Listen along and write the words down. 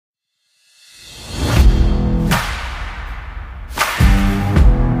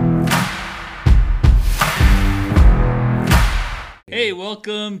Hey,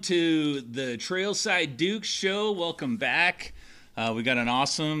 welcome to the Trailside Dukes show. Welcome back. We got an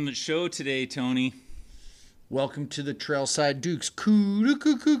awesome show today, Tony. Welcome to the Trailside Dukes. Coo,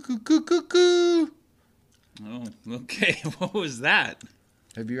 coo, coo, coo, coo, coo, coo. Oh, okay. What was that?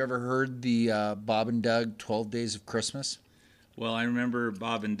 Have you ever heard the Bob and Doug 12 Days of Christmas? Well, I remember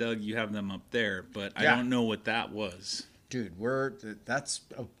Bob and Doug, you have them up there, but I Yeah. don't know what that was. Dude, that's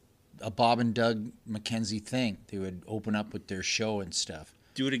a Bob and Doug McKenzie thing. They would open up with their show and stuff.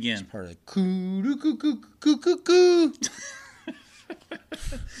 Do it again. Part of the coo, coo, coo, coo, coo, coo.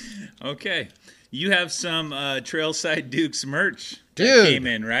 Okay. You have some Trailside Dukes merch that Dude. came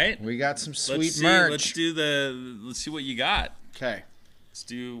in, right? We got some sweet Let's see, merch. Let's see what you got. Okay. Let's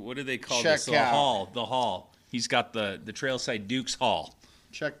do, what do they call Check this? The out. haul. The haul. He's got the Trailside Dukes haul.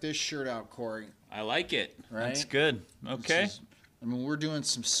 Check this shirt out, Corey. I like it. Right? That's good. Okay. We're doing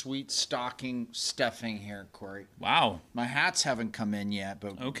some sweet stocking stuffing here, Corey. Wow. My hats haven't come in yet,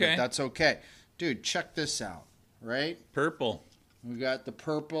 but that's okay. Dude, check this out, right? Purple. We got the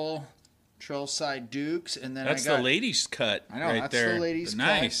purple Trailside Dukes, and then That's the ladies' cut. I know, right that's there. the ladies' cut.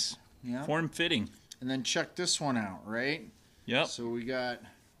 Nice. Yeah. Form fitting. And then check this one out, right? Yep. So we got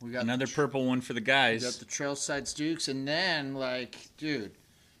Another purple one for the we guys. got the Trailside Dukes, and then dude,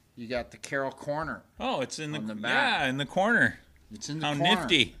 you got the Carol Corner. Oh, it's in the back. yeah, in the corner. It's in the How corner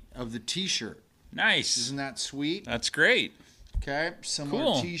nifty. of the T-shirt. Nice. Isn't that sweet? That's great. Okay, similar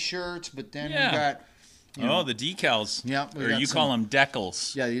Cool. T-shirts, but then Yeah. we got The decals. Yep, we Or got you some- call them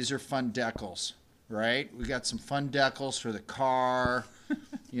decals. Yeah, these are fun decals, right? We got some fun decals for the car.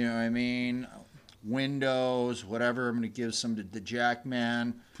 You know what I mean? Windows, whatever. I'm going to give some to the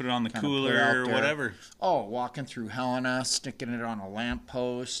Jackman. Put it on the Kinda put cooler out or there. whatever. Oh, walking through Helena, sticking it on a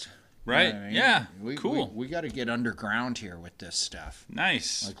lamppost. Right. You know what I mean? Yeah. We, Cool. We got to get underground here with this stuff.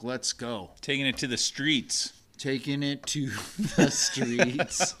 Nice. Like, let's go. Taking it to the streets. Taking it to the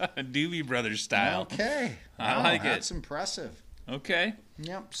streets. Doobie Brothers style. Okay. I Wow, like it. That's impressive. Okay.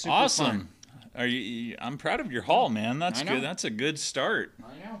 Yep. Super Awesome. fun. I'm proud of your haul, man. That's I know. good. That's a good start.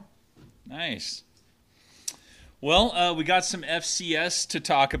 I know. Nice. Well, we got some FCS to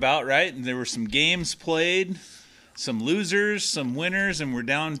talk about, right? And there were some games played, some losers, some winners, and we're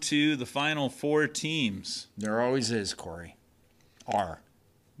down to the final four teams. There always is, Corey.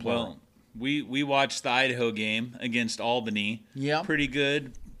 Well, we watched the Idaho game against Albany. Yep. Pretty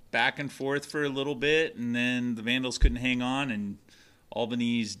good, back and forth for a little bit, and then the Vandals couldn't hang on, and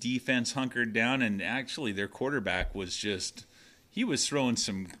Albany's defense hunkered down, and actually their quarterback was just... He was throwing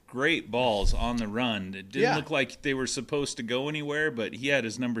some great balls on the run. It didn't look like they were supposed to go anywhere, but he had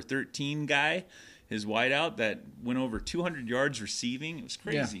his number 13 guy, his wideout, that went over 200 yards receiving. It was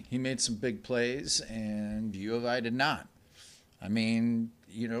crazy. Yeah, he made some big plays, and U of I did not. I mean,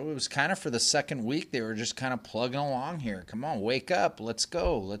 it was kind of for the second week. They were just kind of plugging along here. Come on, wake up. Let's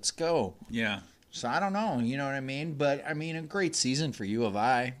go. Let's go. Yeah. So I don't know. You know what I mean? But, I mean, a great season for U of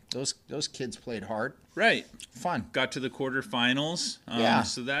I. Those kids played hard. Right. Fun. Got to the quarterfinals. Yeah.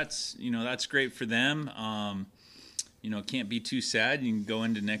 So that's great for them. Can't be too sad. You can go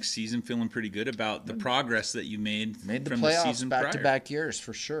into next season feeling pretty good about the progress that you made Made the from playoffs the season prior. back-to-back years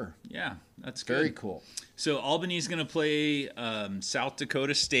for sure. Yeah, that's good. Very cool. So Albany's going to play South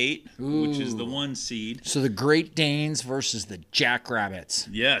Dakota State, which is the Ooh. 1 seed. So the Great Danes versus the Jackrabbits.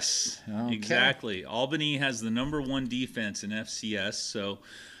 Yes, Okay. exactly. Albany has the number 1 defense in FCS, so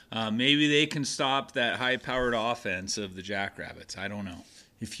maybe they can stop that high-powered offense of the Jackrabbits. I don't know.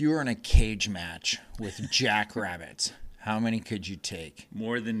 If you were in a cage match with Jackrabbits, how many could you take?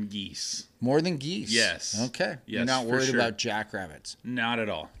 More than geese. More than geese? Yes. Okay. Yes, You're not for worried sure. about Jackrabbits. Not at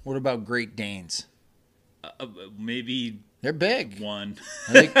all. What about Great Danes? Maybe They're big. 1.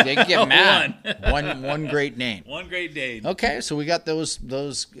 They can get mad. One Great Dane. 1 Great Dane. Okay, so we got those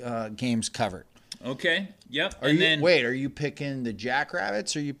games covered. Okay. Yep. Are you picking the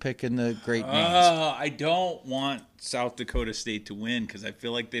Jackrabbits or are you picking the Great Danes? I don't want South Dakota State to win because I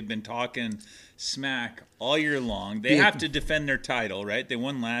feel like they've been talking smack all year long. They have to defend their title, right? They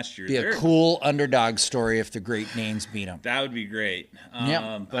won last year. Be a cool underdog story if the Great Danes beat them. That would be great.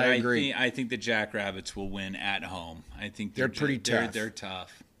 Yep, But I agree. I think the Jackrabbits will win at home. I think They're pretty tough. They're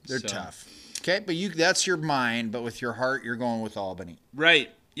tough. They're So- tough. Okay, but that's your mind, but with your heart, you're going with Albany.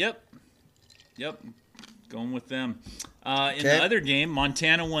 Right. Yep. Going with them. In the other game,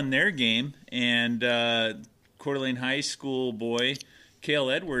 Montana won their game, and Coeur d'Alene High School boy Cale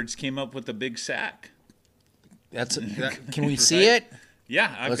Edwards came up with a big sack. Can we see it?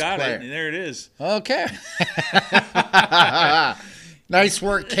 Yeah, I've Let's got play it. it. There it is. Okay. Nice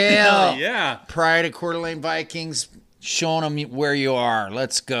work, Kale. Yeah. Pride of Coeur d'Alene Vikings, showing them where you are.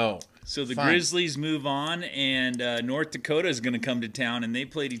 Let's go. So the Fun. Grizzlies move on, and North Dakota is going to come to town, and they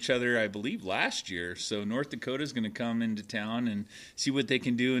played each other, I believe, last year. So North Dakota is going to come into town and see what they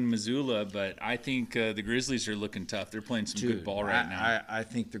can do in Missoula. But I think the Grizzlies are looking tough. They're playing some good ball right now. I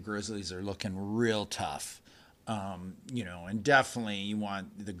think the Grizzlies are looking real tough. And definitely you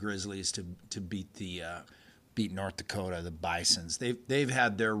want the Grizzlies to beat North Dakota, the Bisons. They've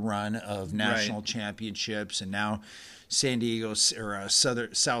had their run of national championships, and now San Diego or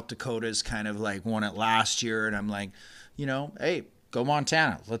South Dakota's kind of like won it last year, and I'm like, hey, go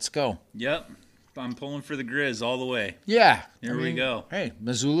Montana, let's go. Yep, I'm pulling for the Grizz all the way. Yeah, Here we go. Hey,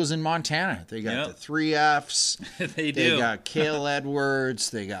 Missoula's in Montana. They got the 3 Fs. They do. They got Cale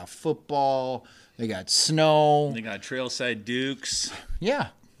Edwards. They got football. They got snow. They got Trailside Dukes. Yeah.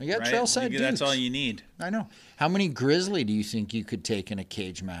 We got Trailside Dukes. That's all you need. I know. How many grizzly do you think you could take in a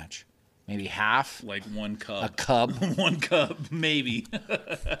cage match? Maybe half? Like one cub. A cub? One cub, maybe.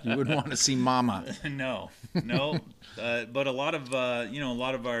 You wouldn't want to see Mama. No. But a lot of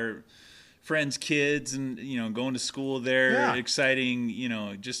our friends' kids and going to school there. Yeah.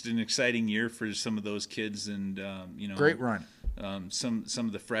 Exciting. Just an exciting year for some of those kids, and great run. Some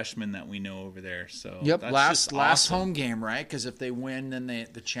of the freshmen that we know over there. So yep, that's last home game, right? Because if they win, then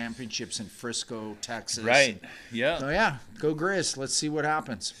the championship's in Frisco, Texas. Right. Yeah. So yeah, go Grizz. Let's see what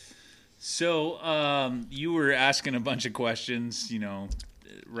happens. So you were asking a bunch of questions,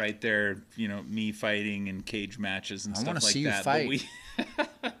 right there, me fighting and cage matches and stuff like that. I want to see you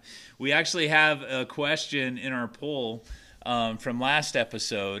fight. But we actually have a question in our poll from last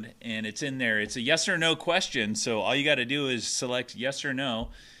episode, and it's in there. It's a yes or no question, so all you got to do is select yes or no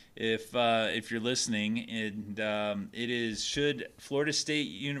if you're listening. And it is, should Florida State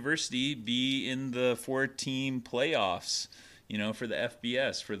University be in the 4-team playoffs, for the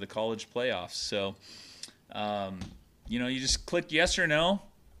FBS, for the college playoffs? So, you just click yes or no.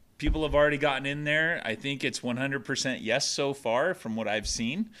 People have already gotten in there. I think it's 100% yes so far from what I've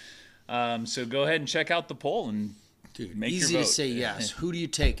seen. So go ahead and check out the poll and make easy your vote. To say yes. Who do you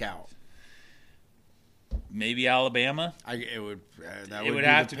take out? Maybe Alabama. It would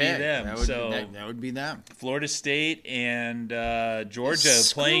have to be them. That would be them. Florida State and Georgia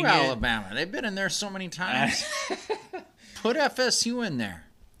Screw playing Alabama. They've been in there so many times. Put FSU in there.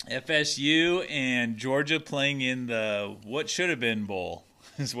 FSU and Georgia playing in the what should have been bowl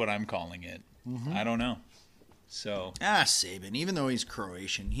is what I'm calling it. Mm-hmm. I don't know. So Saban, even though he's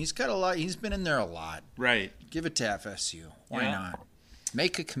Croatian, he's got a lot. He's been in there a lot. Right. Give it to FSU. Why not?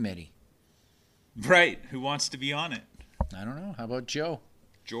 Make a committee. Right. Who wants to be on it? I don't know. How about Joe?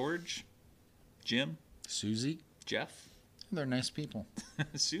 George? Jim? Susie? Jeff? They're nice people.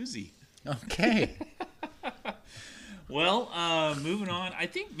 Susie. Okay. Well, moving on. I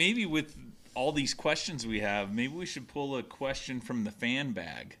think maybe with all these questions we have, maybe we should pull a question from the fan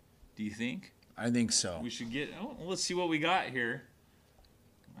bag. Do you think? I think so. We should get. Let's see what we got here.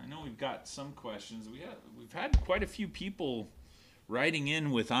 I know we've got some questions. We've had quite a few people writing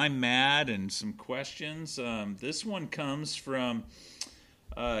in with "I'm mad" and some questions. This one comes from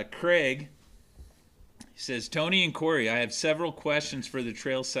Craig. He says, "Tony and Corey, I have several questions for the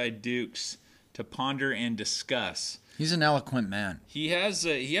Trailside Dukes to ponder and discuss." He's an eloquent man. He has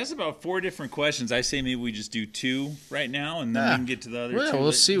about 4 different questions. I say maybe we just do 2 right now, and then we can get to the other 2.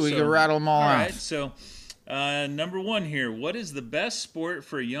 We'll see. We can rattle them all off. All right. So, number 1 here. What is the best sport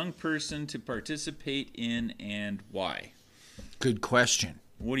for a young person to participate in, and why? Good question.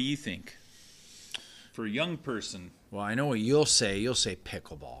 What do you think? For a young person. Well, I know what you'll say. You'll say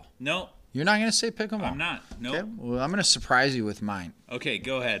pickleball. No. You're not going to say pickleball? I'm not. No. Okay. Well, I'm going to surprise you with mine. Okay,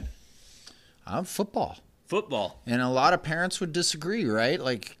 go ahead. Football. Football. And a lot of parents would disagree, right?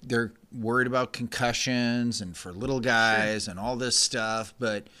 Like they're worried about concussions and for little guys and all this stuff.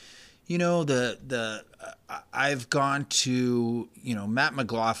 But, I've gone to, Matt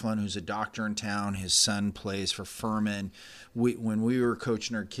McLaughlin, who's a doctor in town. His son plays for Furman. When we were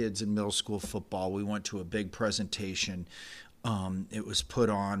coaching our kids in middle school football, we went to a big presentation. It was put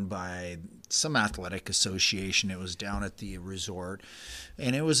on by some athletic association. It was down at the resort,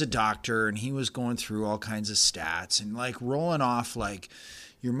 and it was a doctor, and he was going through all kinds of stats and like rolling off like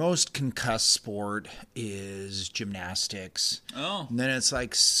your most concussed sport is gymnastics. Oh. And then it's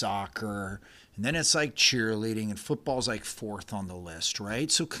like soccer, and then it's like cheerleading, and football's like 4th on the list,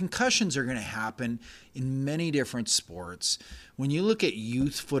 right? So concussions are going to happen in many different sports. When you look at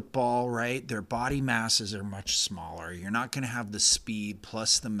youth football, right, their body masses are much smaller. You're not going to have the speed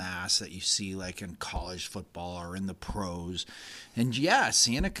plus the mass that you see like in college football or in the pros. And yeah,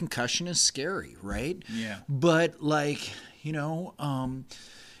 seeing a concussion is scary, right? Yeah. But like,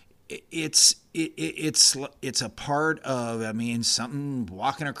 it's a part of, I mean, something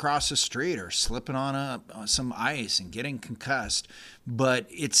walking across the street or slipping on some ice and getting concussed, but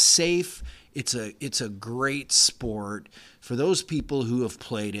it's safe. It's a great sport for those people who have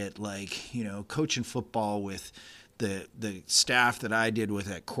played it, like, you know, coaching football with the staff that I did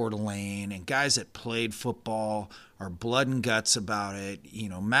with at Coeur d'Alene, and guys that played football are blood and guts about it. You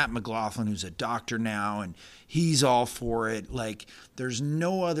know, Matt McLaughlin, who's a doctor now, and he's all for it. Like, there's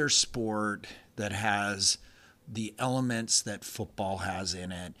no other sport that has the elements that football has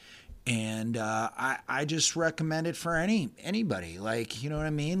in it. And I just recommend it for anybody. Like, you know what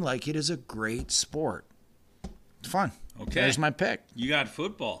I mean? Like, it is a great sport. It's fun. Okay. There's my pick. You got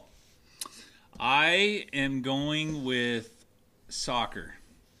football. I am going with soccer.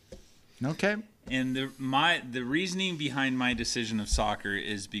 Okay. And the reasoning behind my decision of soccer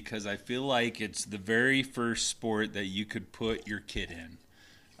is because I feel like it's the very first sport that you could put your kid in.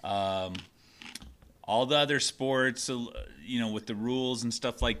 All the other sports, you know, with the rules and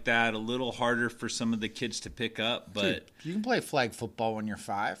stuff like that, a little harder for some of the kids to pick up. But dude, you can play flag football when you're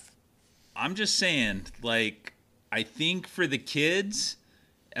 5. I'm just saying, like, I think for the kids,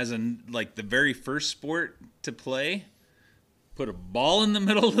 as the very first sport to play, put a ball in the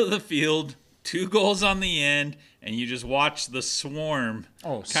middle of the field, 2 goals on the end, and you just watch the swarm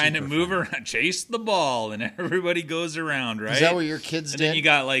kind of move around, chase the ball, and everybody goes around, right? Is that what your kids did? And then you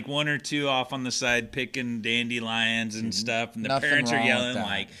got like 1 or 2 off on the side picking dandelions and stuff, and the parents are yelling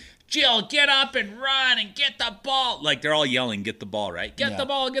like, Jill, get up and run and get the ball. Like, they're all yelling, get the ball, right? Get the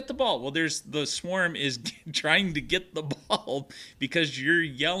ball, get the ball. Well, the swarm is trying to get the ball because you're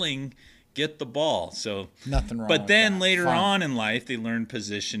yelling, get the ball. So nothing wrong. But then with that. later Fun. on in life, they learn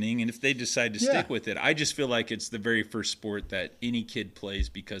positioning, and if they decide to stick with it, I just feel like it's the very first sport that any kid plays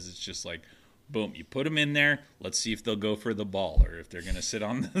because it's just like, boom, you put them in there. Let's see if they'll go for the ball or if they're going to sit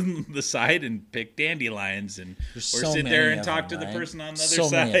on the side and pick dandelions or sit there and talk to the person on the other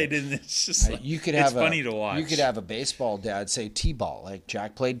side. And it's just like, it's funny to watch. You could have a baseball dad say T-ball, like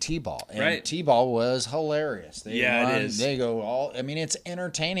Jack played T-ball. And right. T-ball was hilarious. It is. They go all, I mean, it's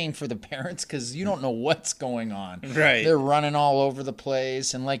entertaining for the parents because you don't know what's going on. Right. They're running all over the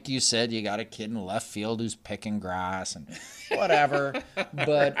place. And like you said, you got a kid in left field who's picking grass and whatever.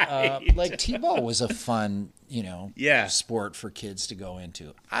 But right. like T-ball was a fun, you know, sport for kids to go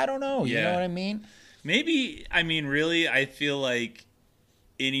into. I don't know. You know what I mean? Maybe, I mean, really, I feel like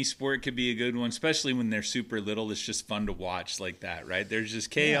any sport could be a good one, especially when they're super little. It's just fun to watch like that, right? There's just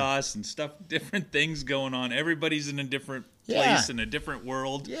chaos and stuff, different things going on. Everybody's in a different place in a different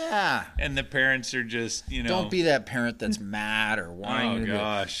world. Yeah. And the parents are just, you know. Don't be that parent that's mad or whining.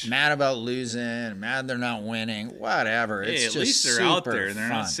 Mad about losing, mad they're not winning, whatever. Hey, it's at just least they're out there. Fun. They're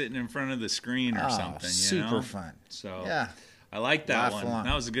not sitting in front of the screen or something, super fun. So, yeah. I like that one.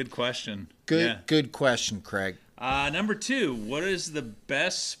 That was a good question. Good question, Craig. Number 2, what is the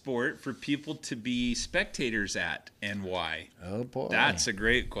best sport for people to be spectators at and why? Oh, boy. That's a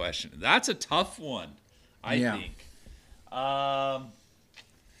great question. That's a tough one, I think.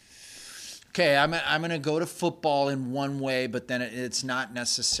 Okay, I'm going to go to football in one way, but then it's not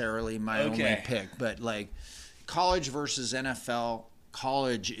necessarily my only pick. But, like, college versus NFL,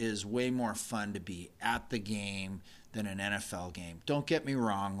 college is way more fun to be at the game than an NFL game. Don't get me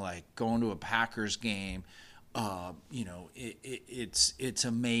wrong, like, going to a Packers game, you know, it's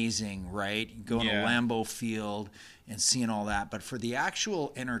amazing, right? Going to Lambeau Field and seeing all that. But for the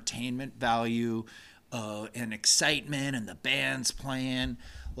actual entertainment value and excitement and the bands playing,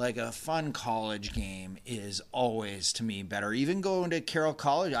 like a fun college game is always, to me, better. Even going to Carroll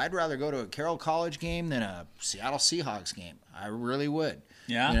College, I'd rather go to a Carroll College game than a Seattle Seahawks game. I really would.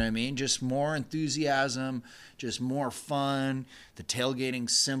 Yeah. You know what I mean? Just more enthusiasm, just more fun. The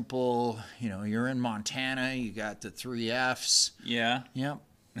tailgating's simple. You know, you're in Montana, you got the 3 Fs. Yeah. Yep.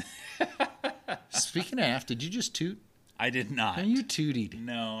 Speaking of F, did you just toot? I did not. No, you tootied.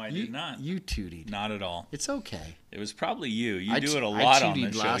 No, I did not. You tootied. Not at all. It's okay. It was probably you. You do it a lot on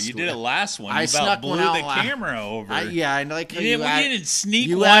the show. You did it last one. I you snuck about blew the camera over. I like how you didn't sneak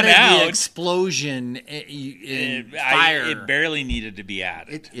you one added out. The explosion in fire. It barely needed to be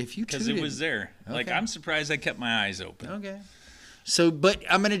added. If you because it was there. Okay. Like, I'm surprised I kept my eyes open. Okay. So, but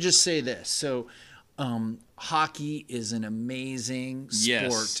I'm going to just say this. So, hockey is an amazing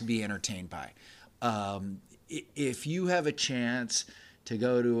sport to be entertained by. If you have a chance to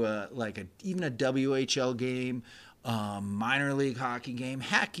go to even a WHL game, minor league hockey game,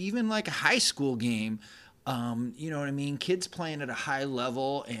 heck, even like a high school game, you know what I mean? Kids playing at a high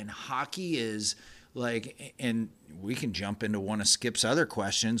level, and hockey is like, and we can jump into one of Skip's other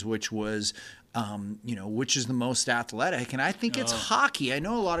questions, which was which is the most athletic. And I think it's hockey. I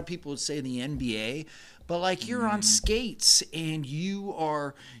know a lot of people would say the NBA, but like you're on skates and you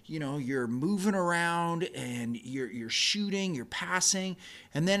are, you're moving around and you're shooting, you're passing.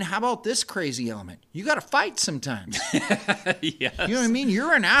 And then how about this crazy element? You got to fight sometimes. Yes. You know what I mean?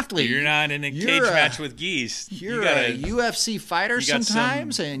 You're an athlete. You're not in a cage match with geese. You're a UFC fighter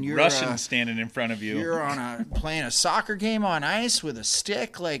sometimes, and you're Russian standing in front of you. You're playing a soccer game on ice with a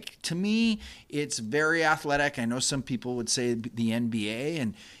stick. Like, to me, it's very athletic. I know some people would say the NBA,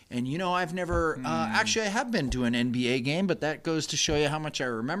 and I've never actually, I have been to an NBA game, but that goes to show you how much I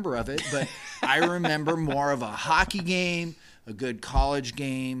remember of it. But I remember more of a hockey game, a good college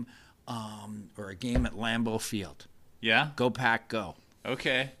game, or a game at Lambeau Field. Yeah? Go Pack, go.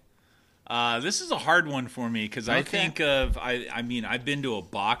 Okay. This is a hard one for me because I think of, I've been to a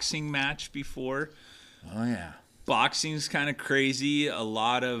boxing match before. Oh, yeah. Boxing's kind of crazy, a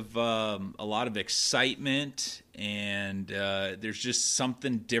lot of excitement, and there's just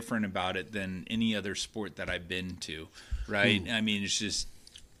something different about it than any other sport that I've been to, right? I mean, it's just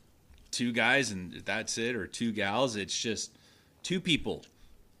two guys and that's it, or two gals. It's just two people,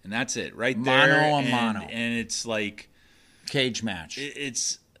 and that's it, right there. Mano a mano. And it's like cage match.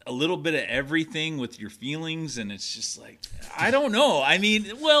 It's a little bit of everything with your feelings, and it's just like, I don't know.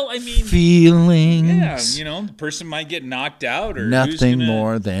 Feelings. Yeah, the person might get knocked out or nothing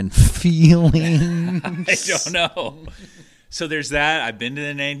more than feelings. I don't know. So there's that. I've been to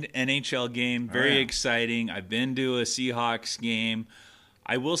an NHL game, very exciting. I've been to a Seahawks game.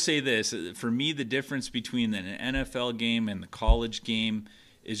 I will say this, for me, the difference between an NFL game and the college game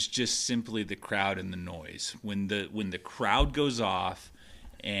is just simply the crowd and the noise. When the crowd goes off.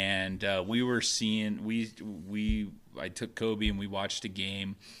 And we were seeing I took Kobe and we watched a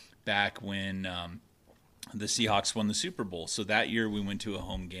game back when the Seahawks won the Super Bowl. So that year we went to a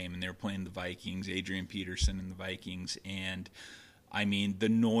home game and they were playing the Vikings, Adrian Peterson and the Vikings, and I mean the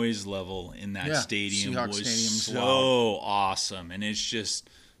noise level in that stadium was so awesome, and it's just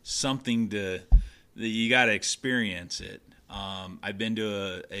something that you got to experience it. I've been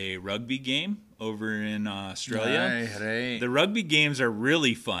to a rugby game over in Australia. Right. The rugby games are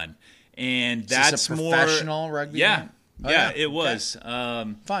really fun, and that's a professional rugby game? It was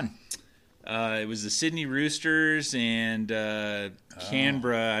fun. It was the Sydney Roosters and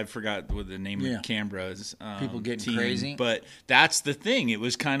Canberra. I forgot what the name of Canberra's people getting team. crazy. But that's the thing. It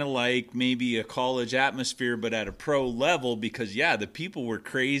was kind of like maybe a college atmosphere, but at a pro level, because the people were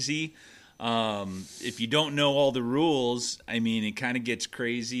crazy. If you don't know all the rules, I mean, it kind of gets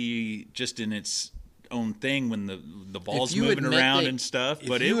crazy just in its own thing when the ball's moving around and stuff.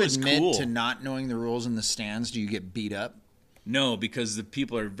 But it was cool. If you admit to not knowing the rules in the stands, do you get beat up? No, because the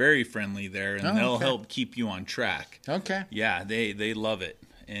people are very friendly there, and they'll help keep you on track. Okay. Yeah, they love it,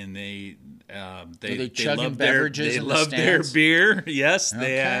 and they chugging beverages in the love their stands? beer. Yes,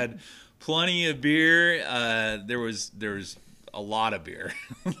 they had plenty of beer. There was a lot of beer.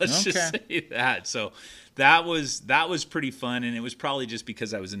 Let's just say that. So that was pretty fun, and it was probably just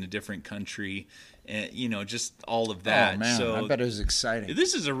because I was in a different country, and just all of that. Oh man, so I bet it was exciting.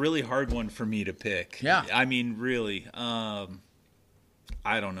 This is a really hard one for me to pick. Yeah, I mean, really, I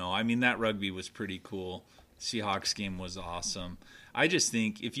don't know. I mean, that rugby was pretty cool. Seahawks game was awesome. I just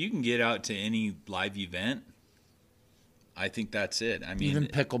think if you can get out to any live event, I think that's it. I mean, even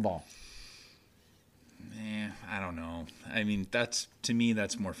pickleball. I don't know. I mean, to me,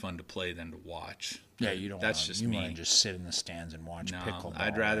 that's more fun to play than to watch. Yeah, you don't. That's just me. You want to just sit in the stands and watch pickleball.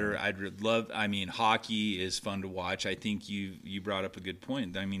 I'd love. I mean, hockey is fun to watch. I think you brought up a good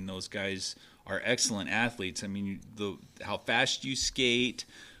point. I mean, those guys are excellent athletes. I mean, how fast you skate,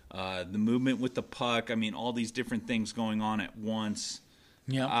 the movement with the puck. I mean, all these different things going on at once.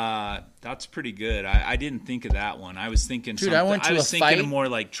 Yeah, that's pretty good. I didn't think of that one. I was thinking, I was thinking of more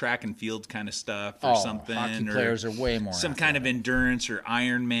like track and field kind of stuff or something. Hockey players are way more some athletic. Kind of endurance or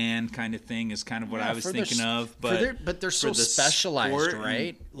Iron Man kind of thing is kind of what I was thinking of. But they're so specialized,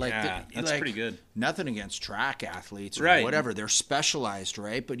 right? That's pretty good. Nothing against track athletes or whatever. They're specialized,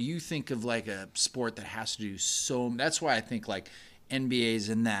 right? But you think of like a sport that has to do so. That's why I think like NBA's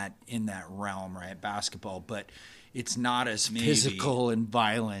in that realm, right? Basketball, but it's not as physical and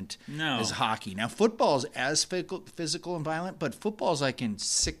violent as hockey. Now, football is as physical and violent, but football is like in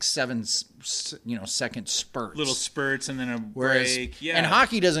 6-7 second spurts. Little spurts and then a break. And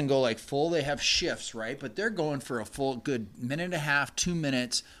hockey doesn't go like full. They have shifts, right? But they're going for a full good minute and a half, 2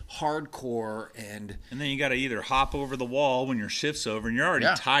 minutes, hardcore. And then you got to either hop over the wall when your shift's over and you're already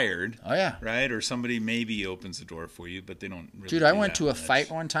tired. Oh, yeah. Right? Or somebody maybe opens the door for you, but they don't really Dude, I went to a fight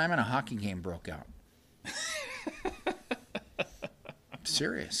one time and a hockey game broke out. I'm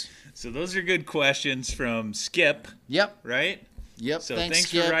serious. So those are good questions from Skip. Yep. Right? Yep. So thanks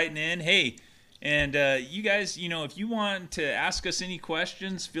Skip. for writing in. Hey, and you guys, if you want to ask us any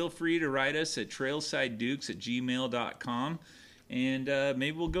questions, feel free to write us at trailsidedukes@gmail.com. And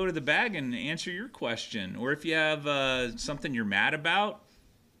maybe we'll go to the bag and answer your question. Or if you have something you're mad about,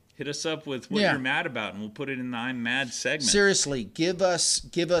 hit us up with what you're mad about, and we'll put it in the I'm Mad segment. Seriously, give us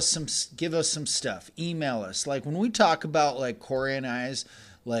some stuff. Email us. Like when we talk about like Corey and I's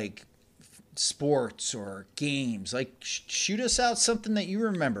like sports or games, like shoot us out something that you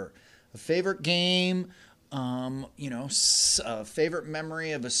remember, a favorite game, a favorite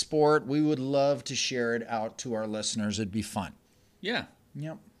memory of a sport. We would love to share it out to our listeners. It'd be fun. Yeah.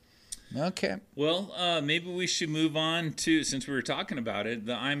 Yep. Okay. Well, maybe we should move on to, since we were talking about it,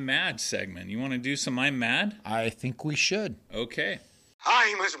 the I'm Mad segment. You want to do some I'm Mad? I think we should. Okay.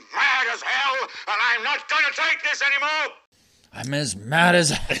 I'm as mad as hell, and I'm not going to take this anymore. I'm as mad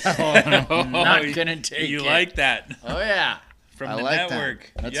as hell, and I'm not going to take it. You like that? Oh, yeah. From the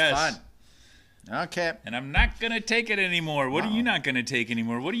network. That's fun. Okay. And I'm not going to take it anymore. What are you not going to take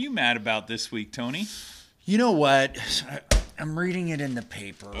anymore? What are you mad about this week, Tony? You know what? I'm reading it in the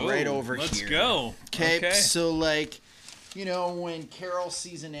paper right over let's here. Let's go. Okay. So, when Carroll's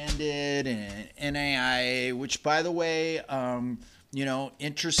season ended and NAIA, which, by the way,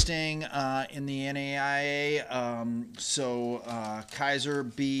 interesting in the NAIA. Kaiser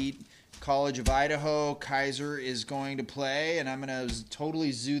beat College of Idaho. Kaiser is going to play, and I'm going to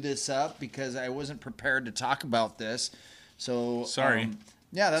totally zoo this up because I wasn't prepared to talk about this. So sorry.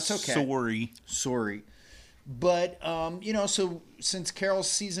 Yeah, that's okay. Sorry. But, so since Carroll's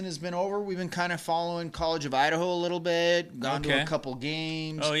season has been over, we've been kind of following College of Idaho a little bit, gone to a couple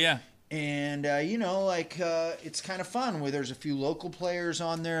games. Oh, yeah. And, it's kind of fun where there's a few local players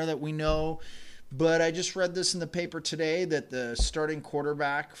on there that we know. But I just read this in the paper today that the starting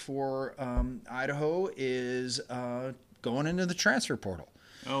quarterback for Idaho is going into the transfer portal.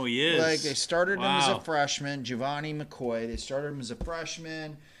 Oh, he is. Like, they started him as a freshman, Giovanni McCoy. They started him as a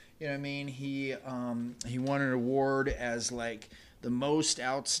freshman. You know what I mean? He won an award as like the most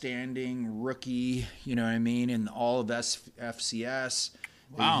outstanding rookie, you know what I mean, in all of FCS.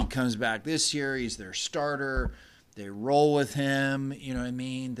 Wow. He comes back this year. He's their starter. They roll with him, you know what I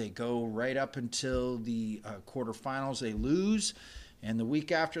mean? They go right up until the quarterfinals. They lose. And the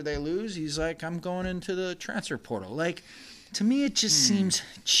week after they lose, he's like, I'm going into the transfer portal. Like, to me, it just seems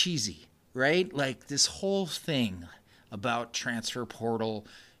cheesy, right? Like this whole thing about transfer portal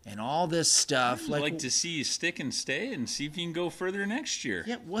and all this stuff. I'd like to see you stick and stay and see if you can go further next year.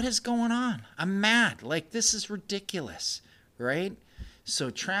 Yeah, what is going on? I'm mad. Like, this is ridiculous, right? So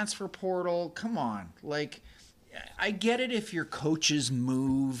transfer portal, come on. Like, I get it if your coaches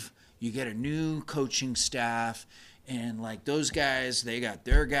move, you get a new coaching staff, and like those guys, they got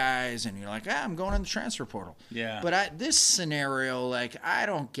their guys, and you're like, I'm going in the transfer portal. Yeah. But this scenario, like, I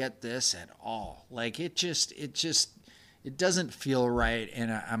don't get this at all. Like, it doesn't feel right,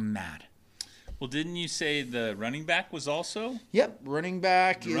 and I'm mad. Well, didn't you say the running back was also? Yep, running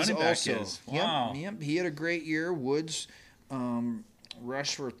back is also. Wow. Yep, he had a great year. Woods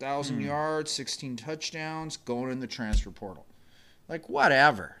rushed for 1,000 yards, 16 touchdowns, going in the transfer portal. Like,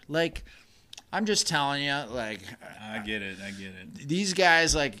 whatever. Like, I'm just telling you, like. I get it. These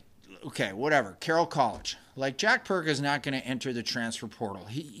guys, like, okay, whatever. Carroll College. Like, Jack Perk is not going to enter the transfer portal.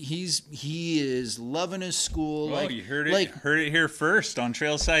 He is loving his school. Oh, you heard it here first on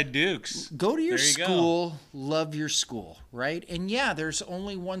Trailside Dukes. Go to your school, love your school, right? And yeah, there's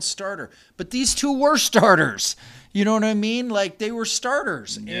only one starter, but these two were starters. You know what I mean? Like, they were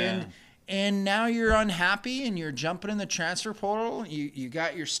starters, yeah. And now you're unhappy and you're jumping in the transfer portal. You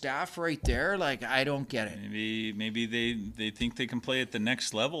got your staff right there. Like, I don't get it. Maybe they think they can play at the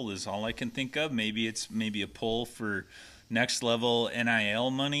next level is all I can think of. Maybe it's a pull for next level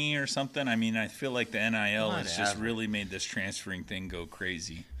NIL money or something. I mean, I feel like the NIL has just really made this transferring thing go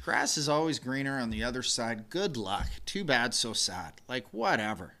crazy. Grass is always greener on the other side. Good luck. Too bad, so sad. Like,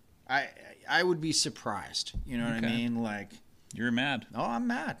 whatever. I would be surprised. You know what I mean? Like. You're mad. Oh, I'm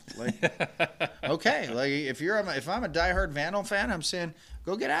mad. Like, okay. Like, if I'm a diehard Vandal fan, I'm saying,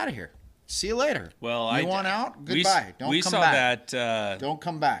 go get out of here. See you later. Well, you want out? Goodbye. Don't come back. Don't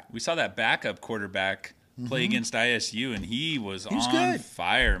come back. We saw that backup quarterback play against ISU, and he was on good.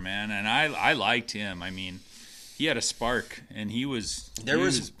 fire, man. And I liked him. I mean, he had a spark, and he was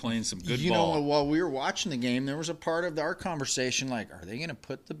playing some good ball. You know, while we were watching the game, there was a part of our conversation like, are they going to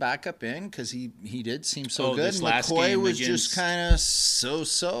put the backup in? Because he did seem so good. McCoy was just kind of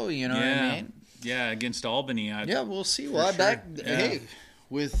so-so, you know what I mean? Yeah, against Albany. We'll see. Well, hey,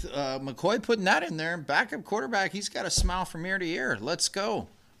 with McCoy putting that in there, backup quarterback, he's got a smile from ear to ear. Let's go.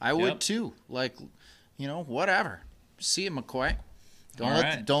 I would too. Like, whatever. See you, McCoy.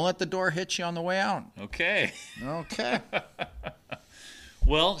 Don't let the door hit you on the way out. Okay. Okay.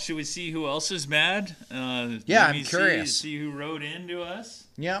 Well, should we see who else is mad? Yeah, I'm curious. See who wrote into us?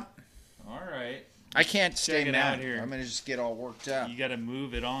 Yep. All right. I can't stay it mad out here. I'm going to just get all worked up. You got to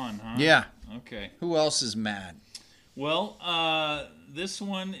move it on, huh? Yeah. Okay. Who else is mad? Well, this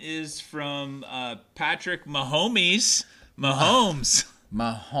one is from Patrick Mahomes. Mahomes.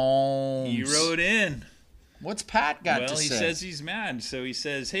 He wrote in. What's Pat got to say? Well, he says he's mad. So he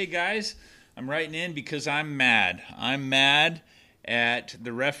says, hey, guys, I'm writing in because I'm mad. I'm mad at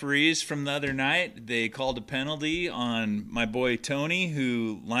the referees from the other night. They called a penalty on my boy Tony,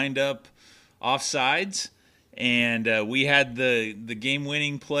 who lined up offsides. And we had the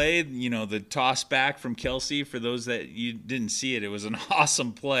game-winning play, the toss back from Kelsey. For those that you didn't see it, it was an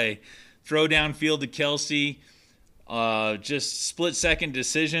awesome play. Throw downfield to Kelsey. Just split-second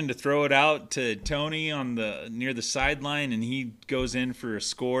decision to throw it out to Tony near the sideline, and he goes in for a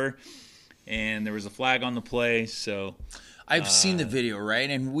score. And there was a flag on the play, so I've seen the video, right?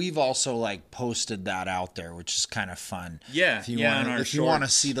 And we've also posted that out there, which is kind of fun. Yeah, if you want to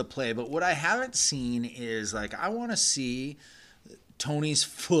see the play. But what I haven't seen is I want to see Tony's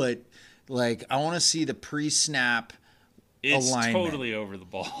foot. I want to see the pre-snap alignment. It's totally over the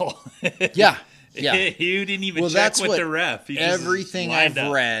ball. Yeah. Yeah. You didn't even check with the ref. Everything I've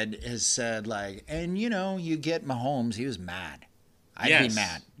read has said and you get Mahomes, he was mad. I'd be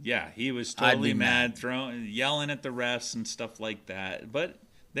mad. Yeah, he was totally mad, yelling at the refs and stuff like that. But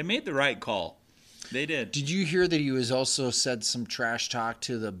they made the right call. They did. Did you hear that he was also said some trash talk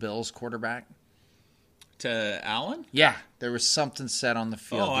to the Bills quarterback? To Allen? Yeah, there was something said on the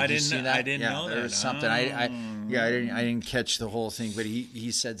field. Oh, Did you see that? I didn't know that. There was something. I didn't catch the whole thing, but he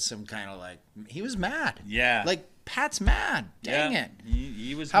said some kind of he was mad. Yeah. Pat's mad. Dang it.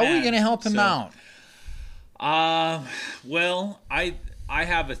 He was How mad. are we going to help him out? Well, I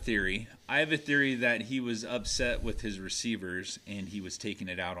have a theory. I have a theory that he was upset with his receivers and he was taking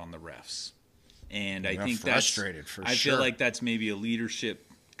it out on the refs. And I think frustrated for sure. I feel like that's maybe a leadership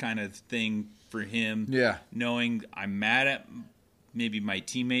kind of thing for him. Yeah. Knowing I'm mad at maybe my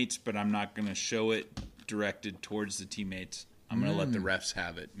teammates, but I'm not going to show it directed towards the teammates. I'm going to let the refs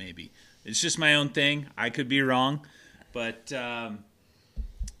have it, maybe. It's just my own thing. I could be wrong. But,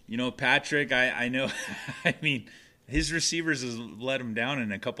 Patrick, I know, I mean, his receivers has let him down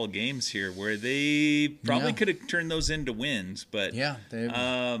in a couple of games here where they probably could have turned those into wins. But,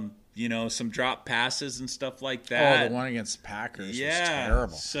 some drop passes and stuff like that. Oh, the one against the Packers was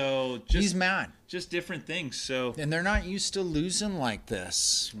terrible. So he's mad. Just different things. So and they're not used to losing like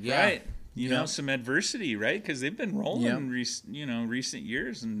this. Yeah. Right. Some adversity, right? Because they've been rolling, recent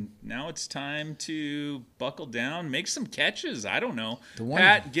years, and now it's time to buckle down, make some catches. I don't know.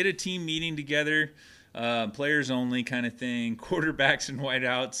 Pat, get a team meeting together, players only kind of thing, quarterbacks and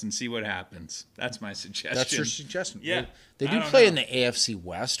wideouts, and see what happens. That's my suggestion. That's your suggestion. Yeah. They do play in the AFC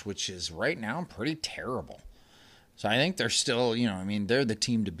West, which is right now pretty terrible. So I think they're still, they're the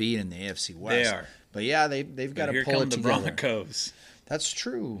team to beat in the AFC West. They are. But yeah, they've got to pull it together. Here come the Broncos. That's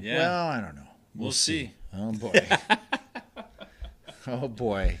true. Yeah. Well, I don't know. We'll see. Oh, boy. Oh,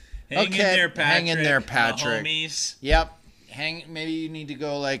 boy. Hang in there, Patrick. Hang in there, Patrick. Homies. Yep. Maybe you need to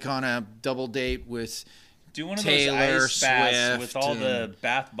go on a double date with do one of Taylor those ice baths Swift with all the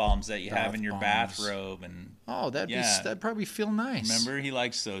bath bombs that you have in your bathrobe. That'd probably feel nice. Remember, he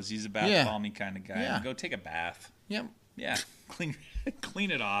likes those. He's a bath balmy kind of guy. Yeah. Go take a bath. Yep. Yeah. Clean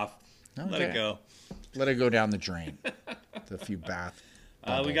it off. Okay. Let it go. Let it go down the drain. A few bath.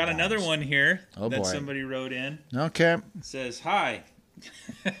 We got another one here that boy. Somebody wrote in. Okay. It says, hi.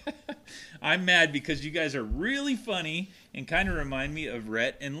 I'm mad because you guys are really funny and kind of remind me of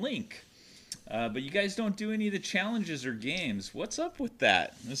Rhett and Link. But you guys don't do any of the challenges or games. What's up with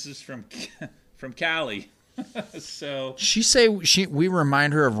that? This is from Callie. So we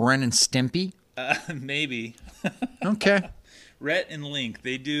remind her of Ren and Stimpy? Maybe. Okay. Rhett and Link,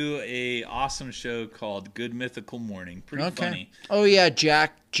 they do a awesome show called Good Mythical Morning. Pretty funny. Oh yeah,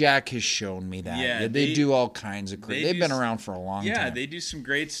 Jack has shown me that. Yeah, they do all kinds of they've been around for a long time. Yeah, they do some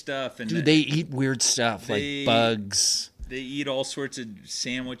great stuff. And they eat weird stuff like bugs. They eat all sorts of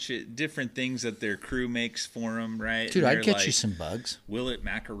sandwiches, different things that their crew makes for them, right? Dude, I'd get you some bugs. Willet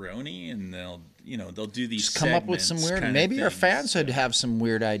macaroni, and they'll do these just come up with some weird. Maybe our fans would have some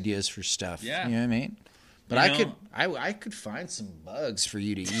weird ideas for stuff. Yeah, you know what I mean. But I could find some bugs for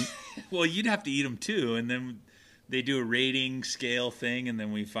you to eat. Well, you'd have to eat them too, and then They do a rating scale thing, and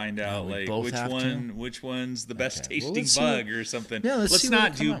then we find out we like both have to? which one's the best Okay. Well, tasting let's see bug what- or something. Yeah, let's see what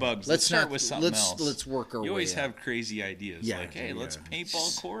not we do come up bugs. with. Let's start not- with something else. Let's work our You way always up. have crazy ideas. Yeah, like, hey, yeah. let's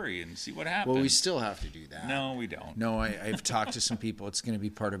paintball Corey and see what happens. Well, we still have to do that. No, we don't. No, I've talked to some people. It's going to be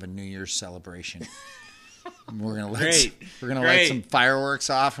part of a New Year's celebration. We're going to Great. light Great. some fireworks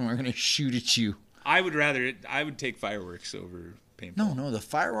off, and we're going to shoot at you. I would take fireworks over paintball. No, the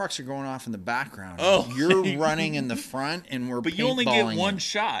fireworks are going off in the background. Oh. You're running in the front, and we're But you only paintballing get one you.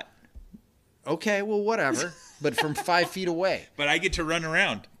 shot. Okay, well, whatever. But from 5 feet away. But I get to run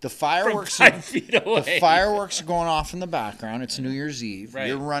around The from fireworks 5 feet away. The fireworks are going off in the background. It's New Year's Eve. Right.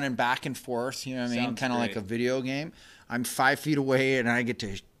 You're running back and forth. You know what I mean? Sounds Kind of like great. a video game. I'm 5 feet away, and I get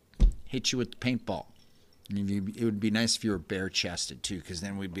to hit you with the paintball. And it would be nice if you were bare chested too, because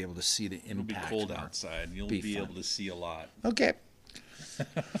then we'd be able to see the It'll be impact. cold more. outside. You'll Be be fun. able to see a lot. Okay.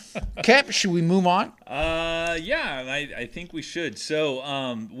 Okay. Should we move on? Yeah, I think we should.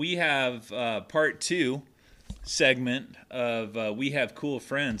 So we have part 2 segment of We Have Cool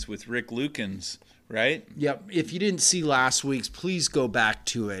Friends with Rick Lukens, right? Yep. If you didn't see last week's, please go back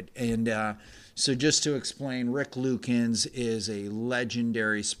to it. And so just to explain, Rick Lukens is a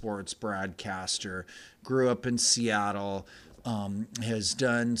legendary sports broadcaster, grew up in Seattle, has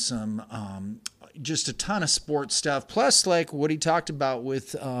done some just a ton of sports stuff. Plus, like what he talked about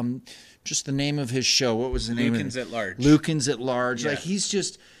with just the name of his show. What was the name of it? Lukens at Large. Lukens at Large. Yeah. Like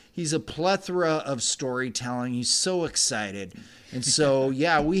he's a plethora of storytelling. He's so excited. And so,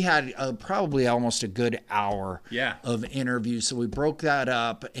 yeah, we had probably almost a good hour of interviews. So we broke that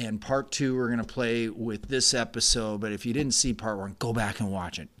up, and part 2 we're going to play with this episode. But if you didn't see part 1, go back and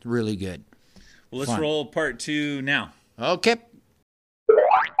watch it. Really good. Well, let's Fun. roll part 2 now. Okay.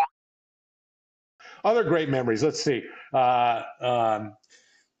 Other great memories. Let's see. You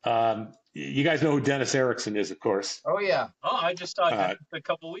guys know who Dennis Erickson is, of course. Oh, yeah. Oh, I just saw it a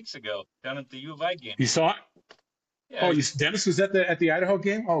couple weeks ago down at the U of I game. You saw it? Yeah, Oh, Dennis was at the Idaho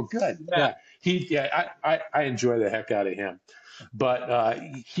game. Oh, good. Yeah. I enjoy the heck out of him. But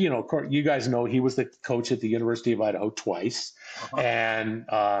he, of course, you guys know he was the coach at the University of Idaho twice, and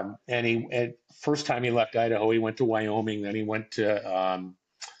first time he left Idaho, he went to Wyoming, then he went to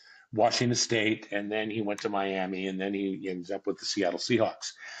Washington State, and then he went to Miami, and then he ends up with the Seattle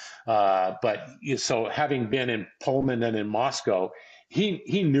Seahawks. So having been in Pullman and in Moscow,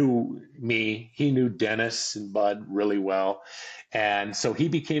 he knew me, he knew Dennis and Bud really well, and so he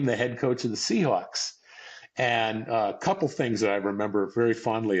became the head coach of the Seahawks. And a couple things that I remember very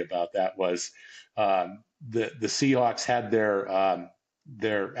fondly about that was the Seahawks had their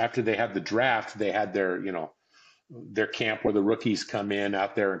after they had the draft, they had their camp where the rookies come in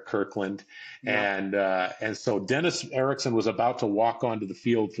out there in Kirkland. Yeah. And so Dennis Erickson was about to walk onto the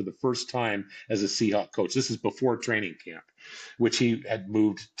field for the first time as a Seahawk coach. This is before training camp, which he had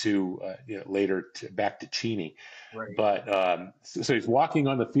moved to later back to Cheney. Right. But so he's walking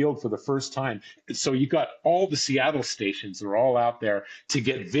on the field for the first time. So you got all the Seattle stations that are all out there to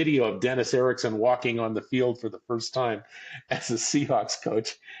get video of Dennis Erickson walking on the field for the first time as a Seahawks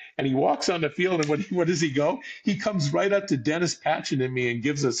coach. And he walks on the field, and what does he go? He comes right up to Dennis Patchen and me and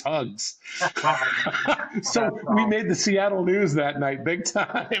gives us hugs. So we made the Seattle news that night, big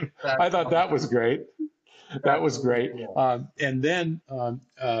time. I thought that was great. That was great. And then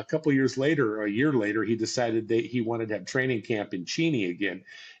a couple of years later, or a year later, he decided that he wanted to have training camp in Cheney again.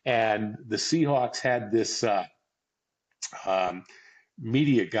 And the Seahawks had this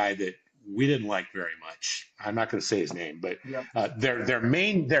media guy that we didn't like very much. I'm not going to say his name, but their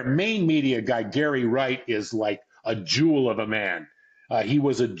main media guy, Gary Wright, is like a jewel of a man. He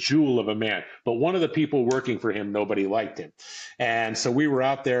was a jewel of a man, but one of the people working for him, nobody liked him. And so we were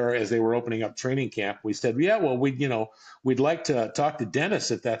out there as they were opening up training camp. We said, yeah, well, we'd like to talk to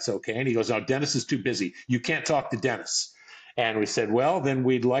Dennis if that's okay. And he goes, no, Dennis is too busy. You can't talk to Dennis. And we said, well, then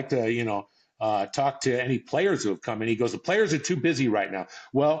we'd like to, talk to any players who have come in. He goes, the players are too busy right now.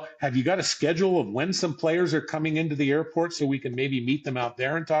 Well, have you got a schedule of when some players are coming into the airport so we can maybe meet them out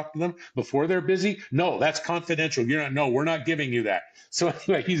there and talk to them before they're busy? No, that's confidential. We're not giving you that. So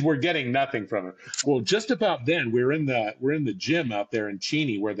anyway, we're getting nothing from him. Well, just about then we're in the gym out there in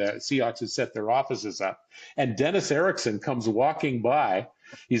Cheney where the Seahawks had set their offices up. And Dennis Erickson comes walking by.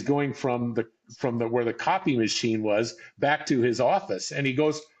 He's going from the where the copy machine was back to his office. And he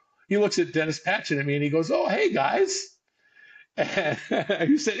looks at Dennis Patchen at me and he goes, oh, hey, guys. And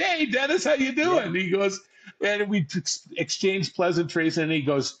he said, hey, Dennis, how you doing? And he goes, and we exchanged pleasantries. And he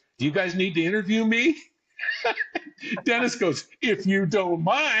goes, do you guys need to interview me? Dennis goes, if you don't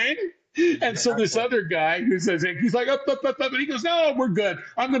mind. And so this other guy who says, he's like, up, and he goes, no, we're good.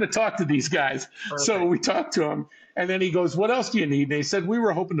 I'm going to talk to these guys. Perfect. So we talked to him. And then he goes, "What else do you need?" And they said, "We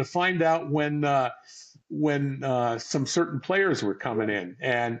were hoping to find out when some certain players were coming in."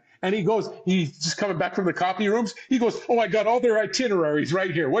 And he goes, he's just coming back from the copy rooms. He goes, "Oh, I got all their itineraries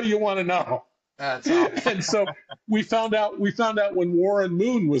right here. What do you want to know?" That's awesome. And so we found out when Warren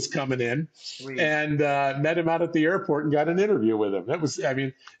Moon was coming in, Sweet. and met him out at the airport and got an interview with him.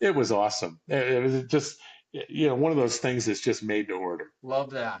 It was awesome. It was just, one of those things that's just made to order.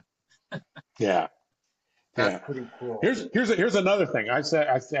 Love that. Yeah. That's pretty cool. Here's another thing. I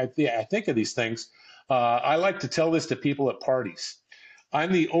think of these things. I like to tell this to people at parties.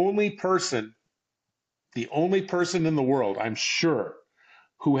 I'm the only person in the world, I'm sure,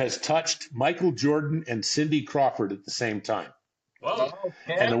 who has touched Michael Jordan and Cindy Crawford at the same time. Whoa.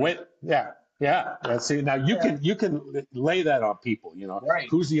 Okay. And the way, yeah. Let's see. Now you can lay that on people. Right.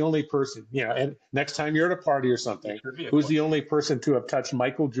 Who's the only person? And next time you're at a party or something, who's the only person to have touched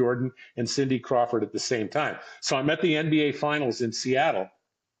Michael Jordan and Cindy Crawford at the same time? So I'm at the NBA Finals in Seattle,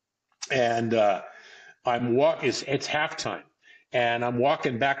 and it's halftime, and I'm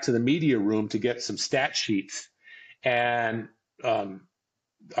walking back to the media room to get some stat sheets, and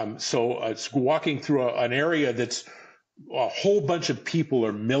so it's walking through an area that's a whole bunch of people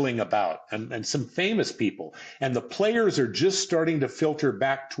are milling about, and some famous people, and the players are just starting to filter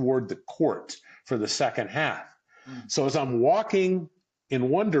back toward the court for the second half. So as I'm walking in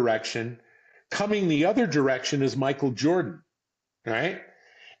one direction, coming the other direction is Michael Jordan, right?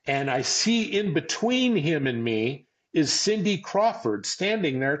 And I see in between him and me is Cindy Crawford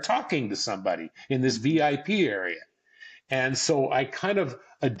standing there talking to somebody in this VIP area. And so I kind of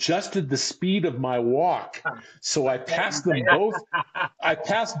adjusted the speed of my walk. So I passed them both. I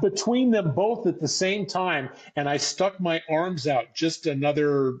passed between them both at the same time, and I stuck my arms out just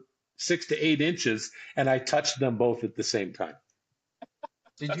another 6 to 8 inches, and I touched them both at the same time.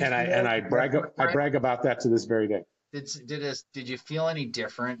 I brag about that to this very day. Did you feel any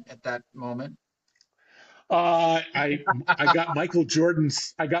different at that moment? I got Michael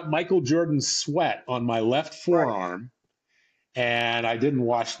Jordan's sweat on my left forearm. And I didn't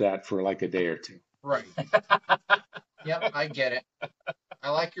wash that for like a day or two. Right. Yep, I get it. I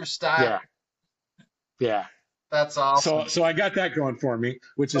like your style. Yeah. That's awesome. So I got that going for me,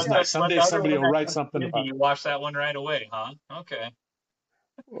 which is nice. Someday somebody will write something about it. You watched that one right away, huh? Okay.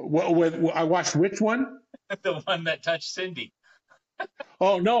 I watched which one? The one that touched Cindy.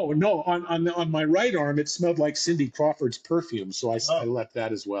 Oh no! On my right arm, it smelled like Cindy Crawford's perfume, so I left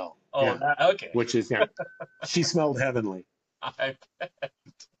that as well. Oh, yeah. Okay. Which is she smelled heavenly. I bet.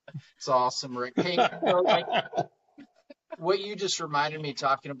 It's awesome, Rick. Hey, what you just reminded me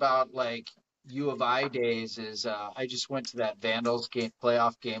talking about, like U of I days, is I just went to that Vandals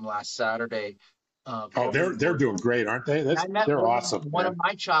playoff game last Saturday. They're doing great, aren't they? They're awesome. One of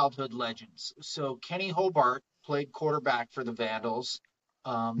my childhood legends. So Kenny Hobart played quarterback for the Vandals.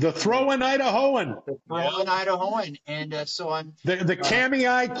 The throwing Idahoan. And so I'm the Cammy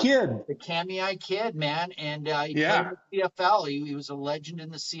Eye kid. The Cammy Eye kid, man. And he played in the CFL. He was a legend in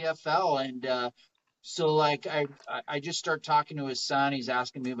the CFL. And so like I just start talking to his son. He's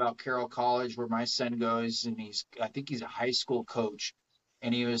asking me about Carroll College, where my son goes, and I think he's a high school coach.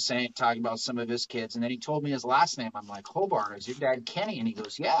 And he was talking about some of his kids. And then he told me his last name. I'm like, Hobart, is your dad Kenny? And he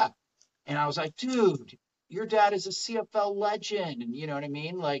goes, yeah. And I was like, dude, your dad is a CFL legend. And you know what I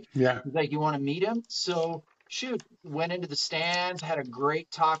mean? Like, he's like, you want to meet him? So shoot, went into the stands, had a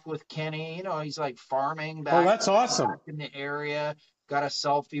great talk with Kenny. He's like farming back. Oh, that's awesome. In the area, got a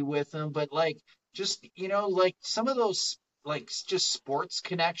selfie with him. But like, just, like some of those, like just sports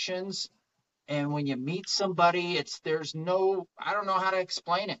connections. And when you meet somebody, I don't know how to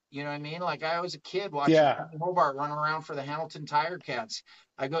explain it. You know what I mean? Like I was a kid watching Hobart running around for the Hamilton Tiger Cats.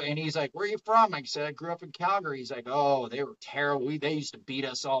 I go, and he's like, where are you from? I said, I grew up in Calgary. He's like, oh, they were terrible. They used to beat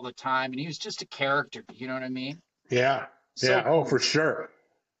us all the time. And he was just a character. You know what I mean? Yeah. Yeah. Oh, for sure.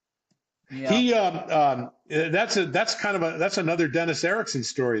 Yeah. That's another Dennis Erickson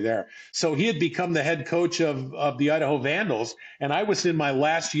story there. So he had become the head coach of the Idaho Vandals, and I was in my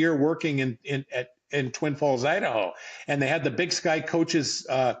last year working in Twin Falls, Idaho, and they had the Big Sky Coaches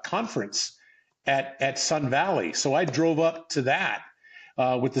Conference at Sun Valley. So I drove up to that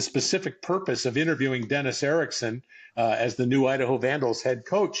with the specific purpose of interviewing Dennis Erickson as the new Idaho Vandals head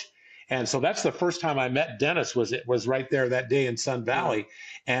coach. And so that's the first time I met Dennis was right there that day in Sun Valley.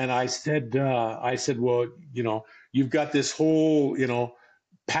 And I said, well, you've got this whole,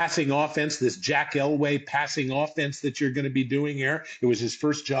 passing offense, this Jack Elway passing offense that you're going to be doing here. It was his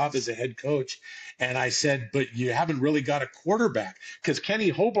first job as a head coach. And I said, but you haven't really got a quarterback, because Kenny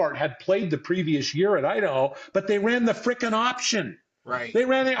Hobart had played the previous year at Idaho, but they ran the frickin' option. Right. They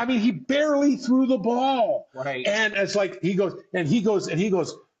ran it. I mean, he barely threw the ball. Right. And it's like he goes.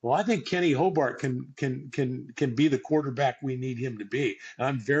 Well, I think Kenny Hobart can be the quarterback we need him to be. And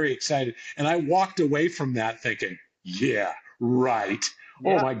I'm very excited. And I walked away from that thinking, yeah, right.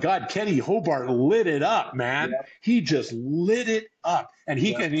 Oh Yeah. my God, Kenny Hobart lit it up, man. Yeah. He just lit it up. And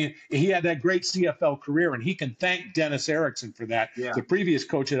Yeah. he had that great CFL career, and he can thank Dennis Erickson for that. Yeah. The previous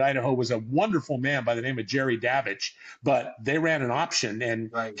coach at Idaho was a wonderful man by the name of Jerry Davich, but they ran an option,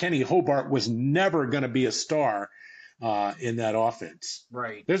 and Right. Kenny Hobart was never going to be a star in that offense.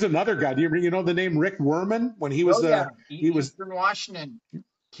 Right. There's another guy. Do you know the name Rick Werman? When he was he was Eastern Washington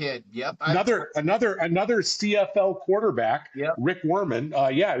kid. Yep. another CFL quarterback, Yep. Rick Werman.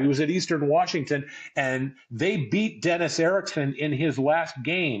 He was at Eastern Washington, and they beat Dennis Erickson in his last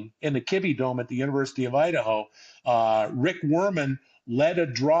game in the Kibbe Dome at the University of Idaho. Rick Werman led a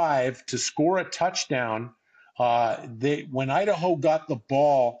drive to score a touchdown. When Idaho got the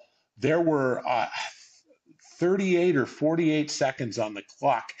ball, there were 38 or 48 seconds on the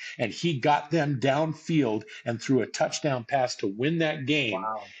clock, and he got them downfield and threw a touchdown pass to win that game.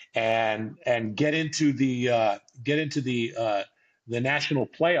 Wow. And get into the national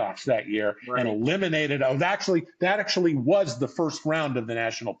playoffs that year. Right. And eliminated. That actually was the first round of the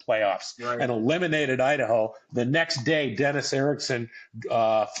national playoffs. Right. And eliminated Idaho. The next day, Dennis Erickson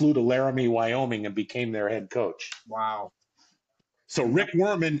flew to Laramie, Wyoming, and became their head coach. Wow. So Rick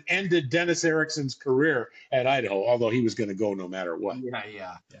Werman ended Dennis Erickson's career at Idaho, although he was going to go no matter what.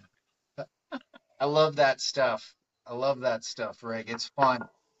 Yeah. I love that stuff. Rick. It's fun.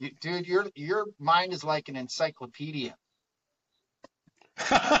 Dude, your mind is like an encyclopedia.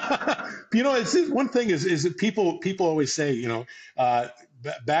 It's one thing is that people always say,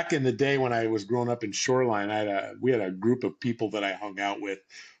 back in the day when I was growing up in Shoreline, we had a group of people that I hung out with,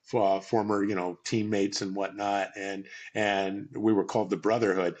 former teammates and whatnot, and we were called the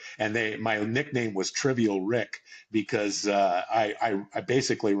Brotherhood, and my nickname was Trivial Rick because I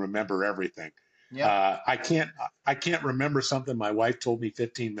basically remember everything. Yeah. I can't remember something my wife told me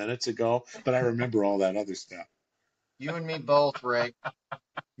 15 minutes ago, but I remember all that other stuff. You and me both, Rick.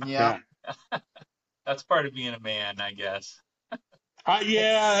 Yeah. That's part of being a man, I guess.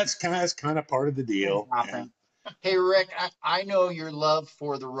 That's kind of part of the deal. Yeah. Hey, Rick, I know your love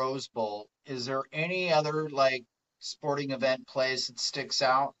for the Rose Bowl. Is there any other sporting event place that sticks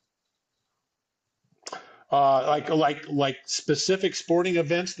out? Like specific sporting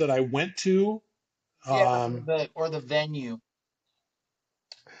events that I went to. Or the venue.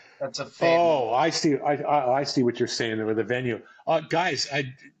 That's a favorite. Oh, I see. I see what you're saying there with the venue. Guys, I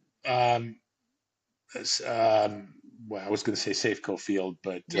was going to say Safeco Field,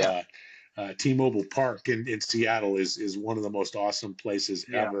 but T-Mobile Park in Seattle is one of the most awesome places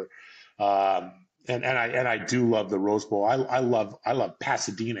ever. And I do love the Rose Bowl. I love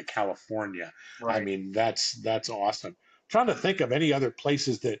Pasadena, California. Right. I mean, that's awesome. I'm trying to think of any other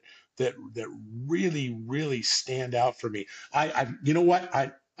places that really, really stand out for me. You know what?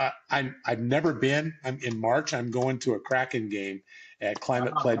 I've never been. In March. I'm going to a Kraken game at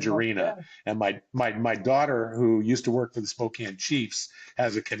Climate Pledge Arena, and my daughter, who used to work for the Spokane Chiefs,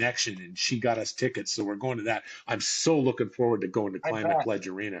 has a connection, and she got us tickets, so we're going to that. I'm so looking forward to going to Climate Pledge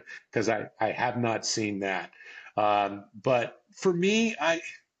Arena because I have not seen that. But for me,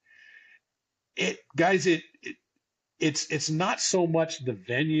 it's not so much the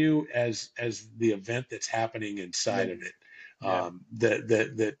venue as the event that's happening inside of it.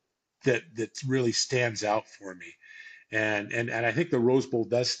 That really stands out for me. And I think the Rose Bowl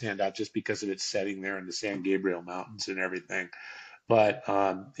does stand out just because of its setting there in the San Gabriel Mountains and everything. But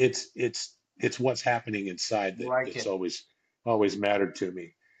it's what's happening inside that's always mattered to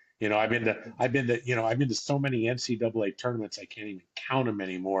me. I've been to so many NCAA tournaments I can't even count them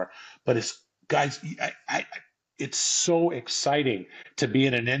anymore. But it's so exciting to be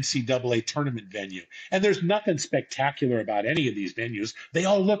in an NCAA tournament venue. And there's nothing spectacular about any of these venues. They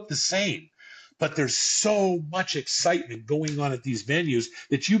all look the same. But there's so much excitement going on at these venues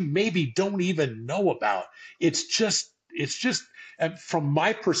that you maybe don't even know about. It's just from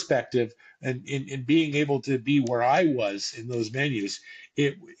my perspective, and in being able to be where I was in those venues,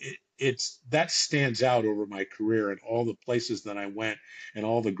 that stands out over my career and all the places that I went and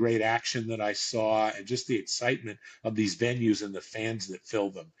all the great action that I saw and just the excitement of these venues and the fans that fill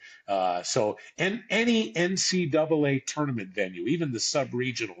them. And any NCAA tournament venue, even the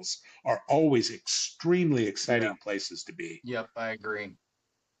sub-regionals, are always extremely exciting places to be. Yep, I agree.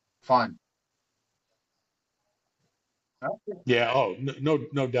 Fun. Yeah. Oh,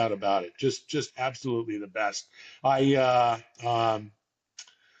 no doubt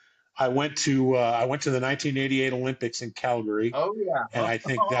I went to the 1988 Olympics in Calgary, Oh yeah. and I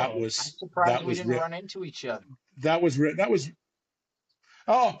think that Oh, I'm was surprised we didn't run into each other. that was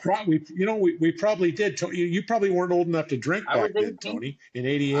oh, we probably did. You probably weren't old enough to drink I was back then, 18. Tony, in I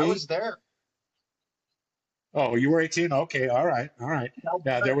 '88. was there. Oh, you were 18. Okay, all right, all right. No,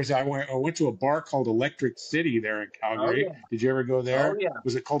 Yeah, but- I went to a bar called Electric City there in Oh Calgary. yeah. Did you ever go Oh there? yeah.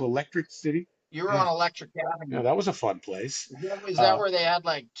 Was it called Electric City? You were Yeah, on Electric yeah, Avenue. that was a fun place. Is that Uh, where they had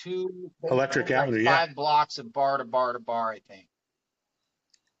like two, Electric like Avenue, yeah. 5 blocks of bar to bar to bar, I think.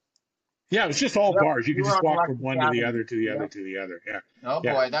 Yeah, it was just all Yep. bars. You You could were just on walk from Electric one to the Avenue. other to the other Yep. to the other. Yeah, Oh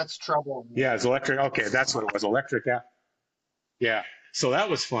yeah, boy, that's trouble. yeah. It's electric. Okay, that's what it was. Electric. Yeah. So that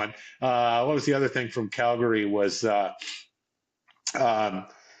was fun. What was the other thing from Calgary was um,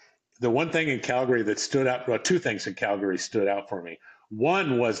 the one thing in Calgary that stood out. Well, two things in Calgary stood out for me.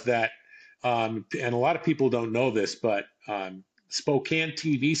 One was that, and a lot of people don't know this, but Spokane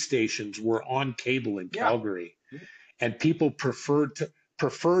TV stations were on cable in Yeah. Calgary, and people preferred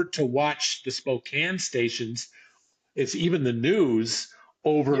to watch the Spokane stations. It's even the news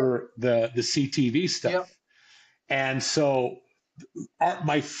over the CTV stuff. Yep. And so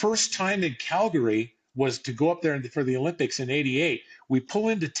my first time in Calgary was to go up there for the Olympics in '88. We pull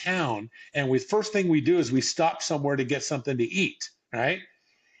into town, and first thing we do is we stop somewhere to get something to eat, right?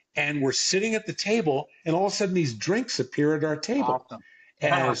 And we're sitting at the table, and all of a sudden these drinks appear at our table. Awesome.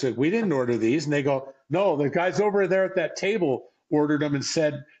 And I said, we didn't order these. And they go, no, the guys over there at that table ordered them and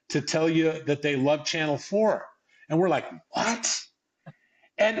said to tell you that they love Channel 4. And we're like, what?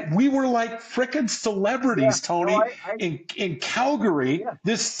 And we were like frickin' celebrities, Yeah. Tony, No, I in Calgary, Yeah.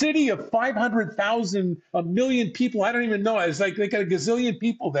 this city of 500,000, a million people. I don't even know. It's like they got a gazillion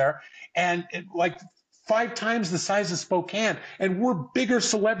people there, and like 5 times the size of Spokane. And we're bigger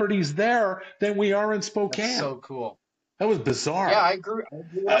celebrities there than we are in Spokane. That's so cool. That was bizarre. Yeah, I grew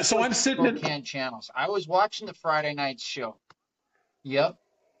up So with I'm sitting in. Spokane channels. I was watching the Friday night show. Yep.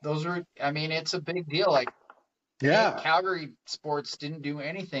 Those are, I mean, it's a big deal. Like, Yeah. Calgary sports didn't do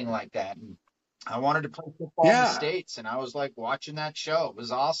anything like that. And I wanted to play football in the Yeah. States, and I was like watching that show. It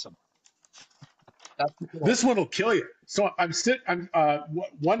was awesome. That's cool. This one will kill you. So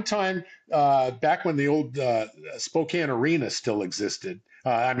one time back when the old Spokane Arena still existed.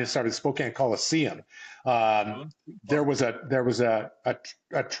 Sorry, Spokane Coliseum. There was a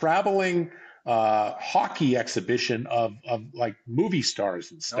traveling hockey exhibition of like movie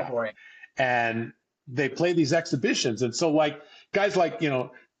stars and Oh stuff, boy. and they play these exhibitions. And so like guys like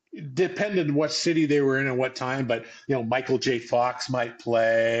depending on what city they were in and what time, but Michael J. Fox might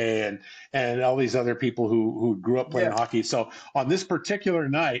play and all these other people who grew up playing Yeah. hockey. So on this particular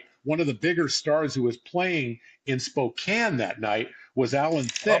night, one of the bigger stars who was playing in Spokane that night was Alan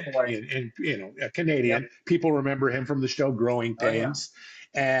Thicke, Oh, boy. a Canadian. People remember him from the show Growing Oh, yeah. Pains.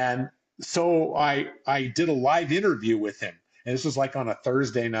 And so I did a live interview with him. And this was like on a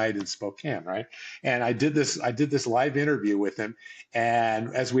Thursday night in Spokane, right? And I did this live interview with him.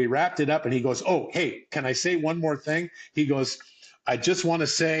 And as we wrapped it up, and he goes, "Oh, hey, can I say one more thing?" He goes, "I just want to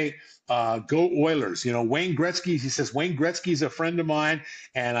say, go Oilers." Wayne Gretzky. He says Wayne Gretzky's a friend of mine,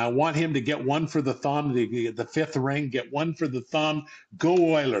 and I want him to get one for the thumb, the fifth ring, get one for the thumb. Go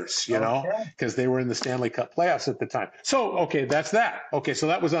Oilers, Okay. because they were in the Stanley Cup playoffs at the time. So okay, that's that. Okay, so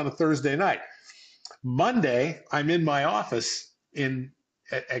that was on a Thursday night. Monday, I'm in my office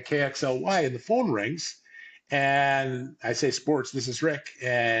at KXLY, and the phone rings, and I say, "Sports, this is Rick."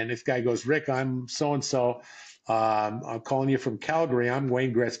 And this guy goes, "Rick, I'm so and so. I'm calling you from Calgary. I'm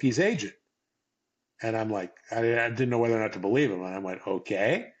Wayne Gretzky's agent." And I'm like, I didn't know whether or not to believe him. And I'm like,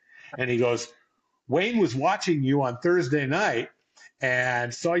 okay. And he goes, "Wayne was watching you on Thursday night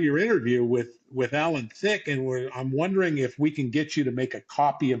and saw your interview with Alan Thicke, and I'm wondering if we can get you to make a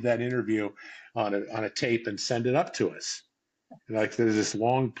copy of that interview on a tape and send it up to us." And like there's this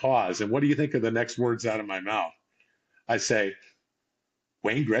long pause, and what do you think of the next words out of my mouth? I say,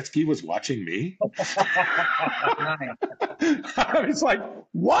 "Wayne Gretzky was watching me." Nice. I was like,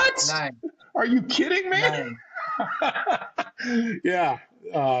 "What? Nice. Are you kidding me?" Nice. Yeah.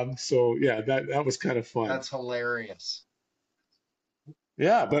 So yeah, that was kind of fun. That's hilarious.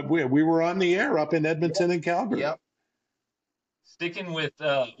 Yeah, but we were on the air up in Edmonton and Calgary. Yep. Sticking with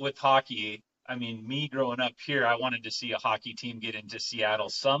hockey, I mean, me growing up here, I wanted to see a hockey team get into Seattle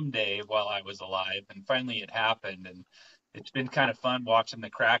someday while I was alive, and finally it happened. And it's been kind of fun watching the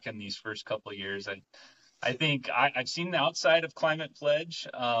Kraken these first couple of years. I think I've seen the outside of Climate Pledge.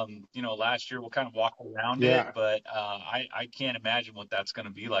 Last year we'll kind of walk around Yeah. it, but I can't imagine what that's going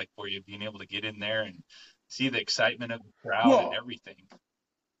to be like for you, being able to get in there and see the excitement of the crowd and everything.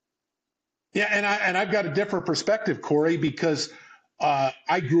 Yeah, and I've got a different perspective, Corey, because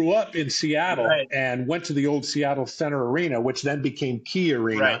I grew up in Seattle Right. and went to the old Seattle Center Arena, which then became Key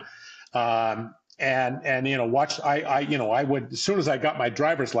Arena. Right. And watched I would, as soon as I got my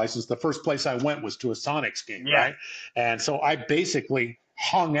driver's license, the first place I went was to a Sonics game, Yeah. right? And so I basically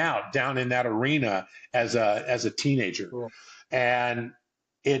hung out down in that arena as a teenager. Cool. And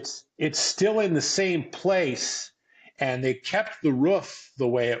it's still in the same place, and they kept the roof the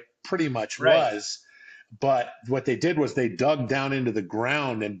way it pretty much Right. was. But what they did was they dug down into the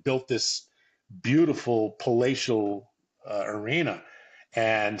ground and built this beautiful palatial arena.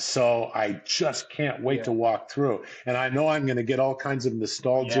 And so I just can't wait Yeah. to walk through. And I know I'm going to get all kinds of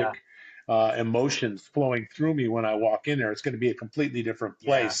nostalgic emotions flowing through me when I walk in there. It's going to be a completely different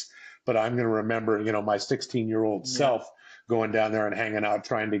place, but I'm going to remember, my 16-year-old Yeah. self going down there and hanging out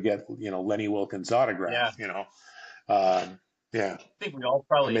trying to get, Lenny Wilkens' autograph, yeah. I think we all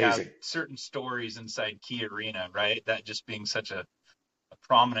probably Amazing. have certain stories inside Key Arena, right? That just being such a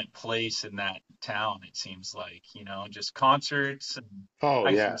prominent place in that town, it seems like, just concerts. And Oh,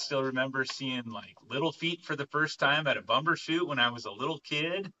 I yeah. can still remember seeing like Little Feat for the first time at a Bumbershoot when I was a little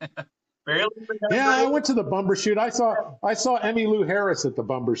kid. Barely remember. Yeah, I went to the Bumbershoot. I saw Emmylou Harris at the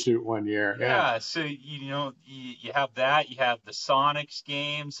Bumbershoot one year. Yeah, so you have that. You have the Sonics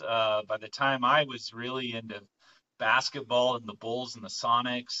games. By the time I was really into basketball and the Bulls and the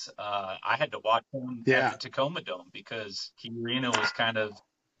Sonics, I had to watch them at the Tacoma Dome because Key Arena was kind of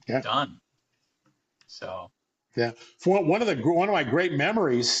done. So yeah, for one of my great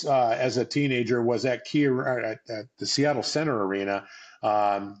memories as a teenager was at at the Seattle Center Arena,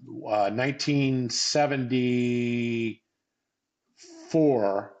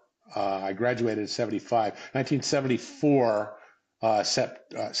 1974. I graduated in 75. 1974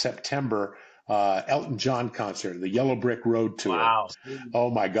 September. Elton John concert, the Yellow Brick Road tour. wow. Oh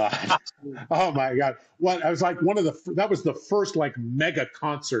my God. Oh my God. Well, I was like that was the first like mega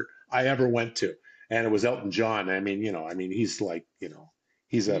concert I ever went to. And it was Elton John. I mean, he's like,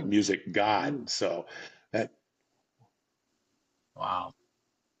 he's a music god. So that. Wow.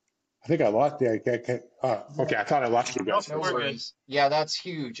 I think I lost the. Okay, I thought I lost you guys. No worries. Yeah, that's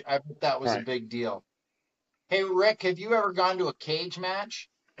huge. I bet that was a big deal. Hey, Rick, have you ever gone to a cage match?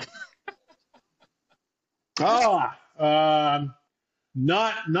 Not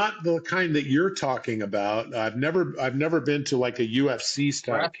the kind that you're talking about. I've never been to like a UFC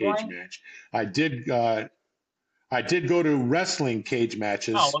style cage match. I did go to wrestling cage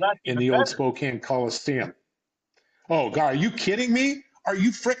matches in the old Spokane Coliseum. Oh God, are you kidding me? Are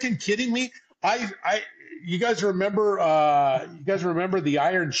you freaking kidding me? You guys remember the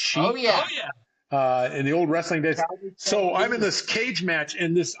Iron Sheik? Oh yeah. In the old wrestling days. So I'm in this cage match,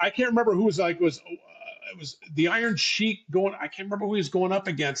 and I can't remember who it was the Iron Sheik going. I can't remember who he was going up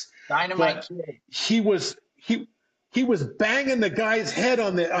against. Dynamite Kid. He was banging the guy's head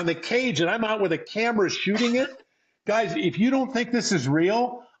on the cage, and I'm out with a camera shooting it. Guys, if you don't think this is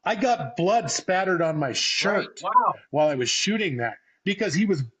real, I got blood spattered on my shirt while I was shooting that because he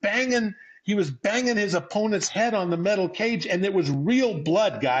was banging his opponent's head on the metal cage, and it was real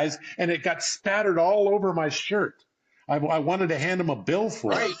blood, guys, and it got spattered all over my shirt. I wanted to hand him a bill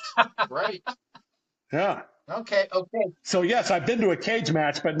for it. Right. Yeah. Okay. So yes, I've been to a cage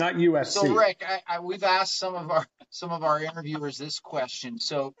match, but not UFC. So Rick, we've asked some of our interviewers this question.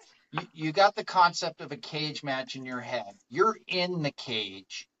 So you got the concept of a cage match in your head. You're in the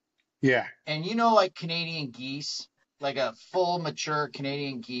cage. Yeah. And like Canadian geese, like a full mature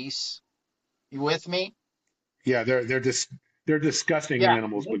Canadian geese. You with me? Yeah, they're disgusting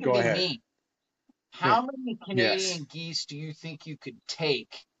animals, but go ahead. Neat. How many Canadian geese do you think you could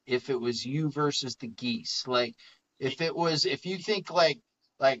take if it was you versus the geese? Like if you think like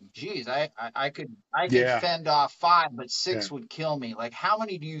geez, I could fend off 5, but 6 would kill me. Like how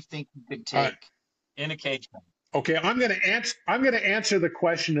many do you think you could take in a cage match? Okay, I'm going to answer the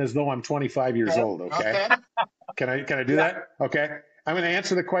question as though I'm 25 years old, okay? Can I do that? Okay. I'm going to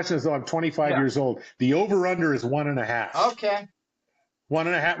answer the question as though I'm 25 years old. The over-under is 1.5. Okay.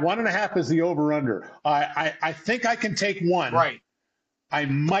 1.5. 1.5 is the over-under. I think I can take 1. Right. I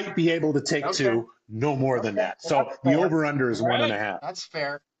might be able to take 2. No more than that. So the over-under is 1.5. That's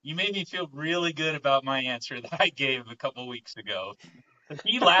fair. You made me feel really good about my answer that I gave a couple weeks ago.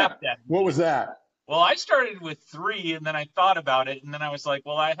 He laughed at me. What was that? Well, I started with 3, and then I thought about it, and then I was like,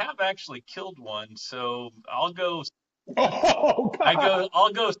 well, I have actually killed one, so I'll go. Oh, God.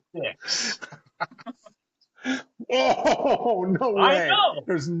 I'll go 6. Oh, no way. I know.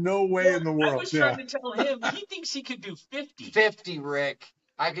 There's no way in the world. I was trying to tell him he thinks he could do 50. 50, Rick.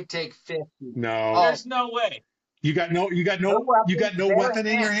 I could take 50. No. There's no way. You got no weapon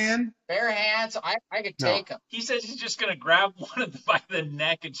in your hand? Bare hands. I could No. take them. He says he's just going to grab one of them by the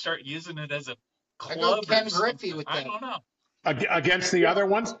neck and start using it as a I club. go Ken or Griffey something. with I that. don't know. Against the other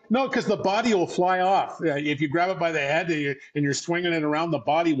ones? No, because the body will fly off. If you grab it by the head and you're swinging it around, the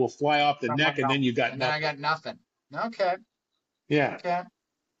body will fly off the neck, and then you got And nothing. then I got nothing. Okay. Yeah, Okay.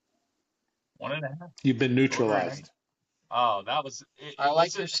 1.5. you've been neutralized. Oh, that was. I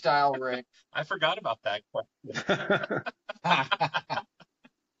like your style, Rick. I forgot about that question.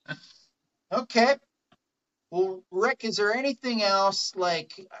 Okay. Well, Rick, is there anything else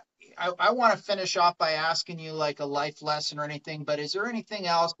like I want to finish off by asking you like a life lesson or anything, but is there anything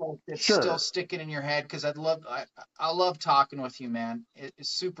else like, that's Sure. still sticking in your head? Because I love talking with you, man. It's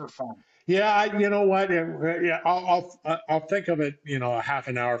super fun. Yeah, you know what? Yeah, I'll think of it. A half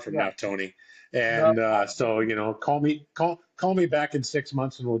an hour from now, Tony. And so call me back in 6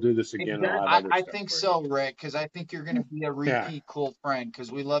 months, and we'll do this again. I think so, Rick, because I think you're going to be a repeat cool friend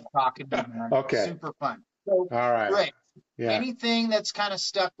because we love talking to you, man. Okay. Super fun. So, all right, Rick, yeah. anything that's kind of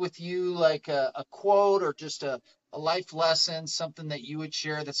stuck with you, like a quote or just a life lesson, something that you would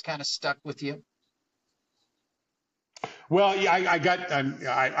share that's kind of stuck with you? Well, yeah,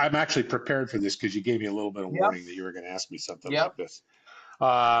 I'm actually prepared for this because you gave me a little bit of warning that you were going to ask me something about this.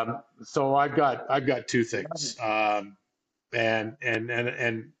 So I've got two things, and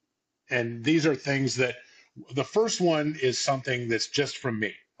these are things that the first one is something that's just from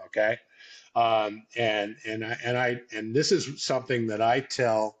me, okay, and this is something that I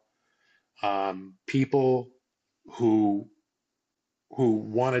tell people who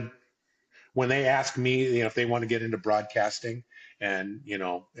wanted. When they ask me, if they want to get into broadcasting and,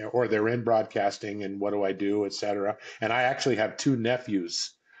 or they're in broadcasting and what do I do, et cetera. And I actually have two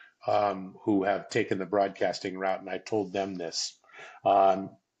nephews who have taken the broadcasting route, and I told them this.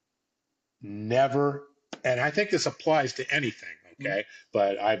 Never, and I think this applies to anything, okay?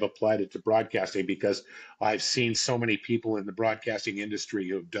 But I've applied it to broadcasting because I've seen so many people in the broadcasting industry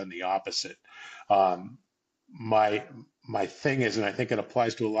who have done the opposite. My thing is, and I think it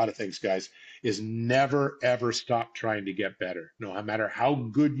applies to a lot of things, guys, is never, ever stop trying to get better. No matter how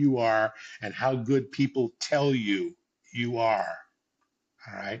good you are and how good people tell you you are,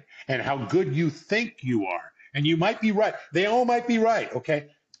 all right? And how good you think you are. And you might be right. They all might be right, okay?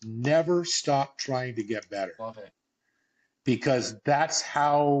 Never stop trying to get better. Love it. Because that's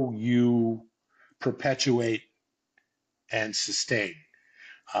how you perpetuate and sustain.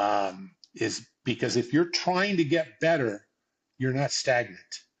 Is because if you're trying to get better, you're not stagnant.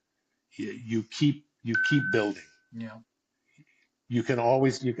 You keep building. Yeah. You can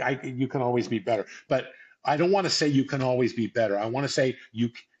always be better. But I don't want to say you can always be better. I want to say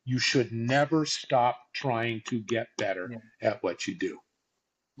you should never stop trying to get better at what you do.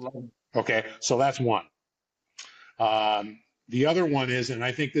 Okay, so that's one. The other one is, and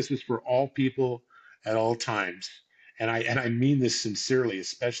I think this is for all people at all times, and I mean this sincerely,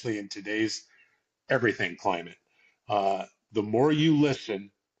 especially in today's everything climate. The more you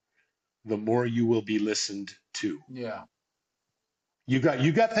listen, the more you will be listened to. Yeah. You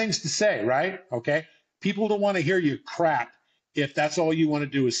got things to say, right? Okay. People don't want to hear your crap if that's all you want to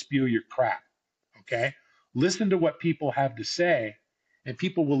do is spew your crap. Okay. Listen to what people have to say, and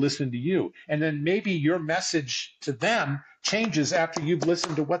people will listen to you. And then maybe your message to them changes after you've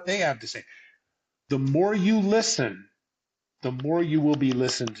listened to what they have to say. The more you listen, the more you will be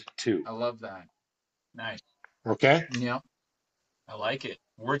listened to. I love that. Nice. Okay. Yeah. I like it.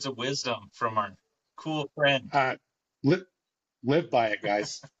 Words of wisdom from our cool friend. Live by it,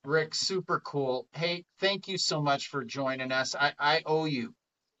 guys. Rick, super cool. Hey, thank you so much for joining us. I owe you.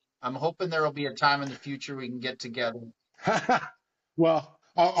 I'm hoping there will be a time in the future we can get together. Well,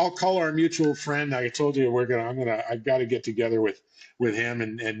 I'll call our mutual friend. I told you I've got to get together with him,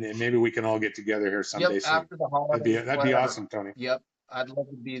 and maybe we can all get together here someday soon. After the holidays. That'd be awesome, Tony. Yep. I'd love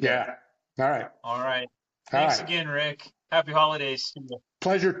to be there. Yeah. All right. All right. Thanks again, Rick. Happy holidays.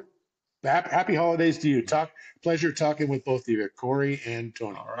 Pleasure. Happy holidays to you. Pleasure talking with both of you, Corey and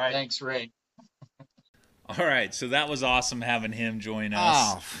Tony. All right. Thanks, Ray. All right, so that was awesome having him join us.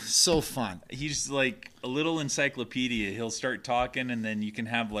 Oh, so fun. He's like a little encyclopedia. He'll start talking, and then you can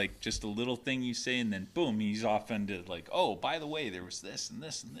have like just a little thing you say, and then boom, he's off into like, oh, by the way, there was this and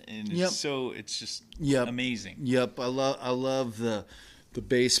this and this. And it's just amazing. Yep, I love the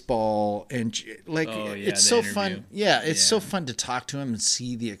baseball and like it's so interview. fun. Yeah, it's so fun to talk to him and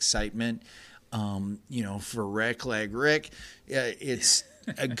see the excitement. For Rick, it's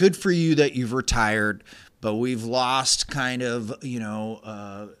good for you that you've retired, but we've lost kind of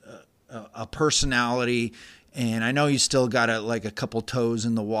a personality And I know you still got a couple toes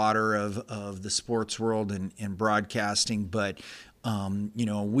in the water of the sports world and broadcasting, but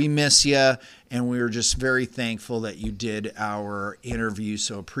we miss you, and we were just very thankful that you did our interview.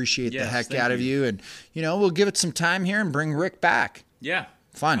 So appreciate the heck out of you. And, we'll give it some time here and bring Rick back. Yeah.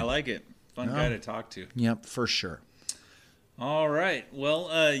 Fun. I like it. Fun guy to talk to. Yep, for sure. All right.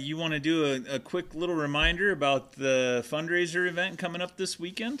 Well, you want to do a quick little reminder about the fundraiser event coming up this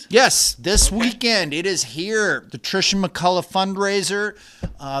weekend? Yes, this weekend. It is here. The Tricia McCullough fundraiser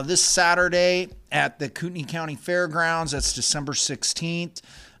this Saturday at the Kootenai County Fairgrounds. That's December 16th.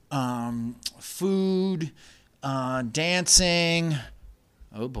 Food, dancing.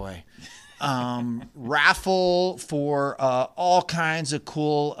 Oh, boy. Raffle for all kinds of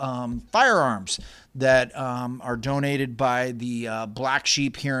cool firearms that are donated by the Black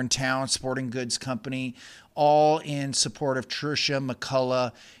Sheep here in town, Sporting Goods Company, all in support of Tricia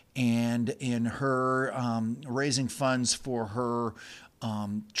McCullough and in her raising funds for her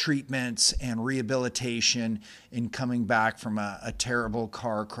treatments and rehabilitation in coming back from a terrible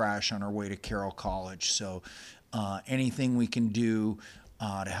car crash on her way to Carroll College. So anything we can do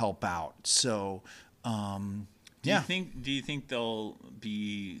to help out. So Do you think they'll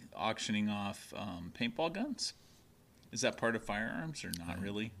be auctioning off paintball guns? Is that part of firearms or not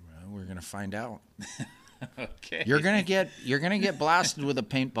really? Well, we're gonna find out. Okay. You're gonna get blasted with a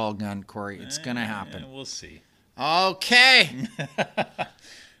paintball gun, Corey. It's gonna happen. We'll see. Okay.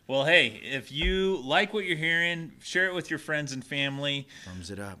 Well, hey, if you like what you're hearing, share it with your friends and family. Thumbs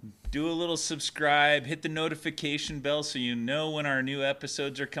it up. Do a little subscribe. Hit the notification bell so you know when our new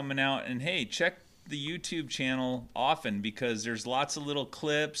episodes are coming out. And hey, check the YouTube channel often because there's lots of little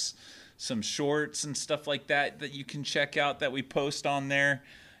clips, some shorts and stuff like that you can check out that we post on there,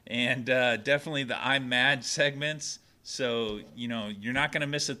 and definitely the I'm Mad segments. So you're not going to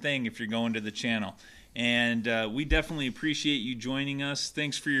miss a thing if you're going to the channel. And we definitely appreciate you joining us.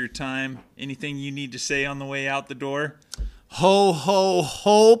 Thanks for your time. Anything you need to say on the way out the door? Ho ho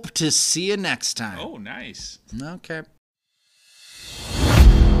hope to see you next time. Oh, nice. Okay.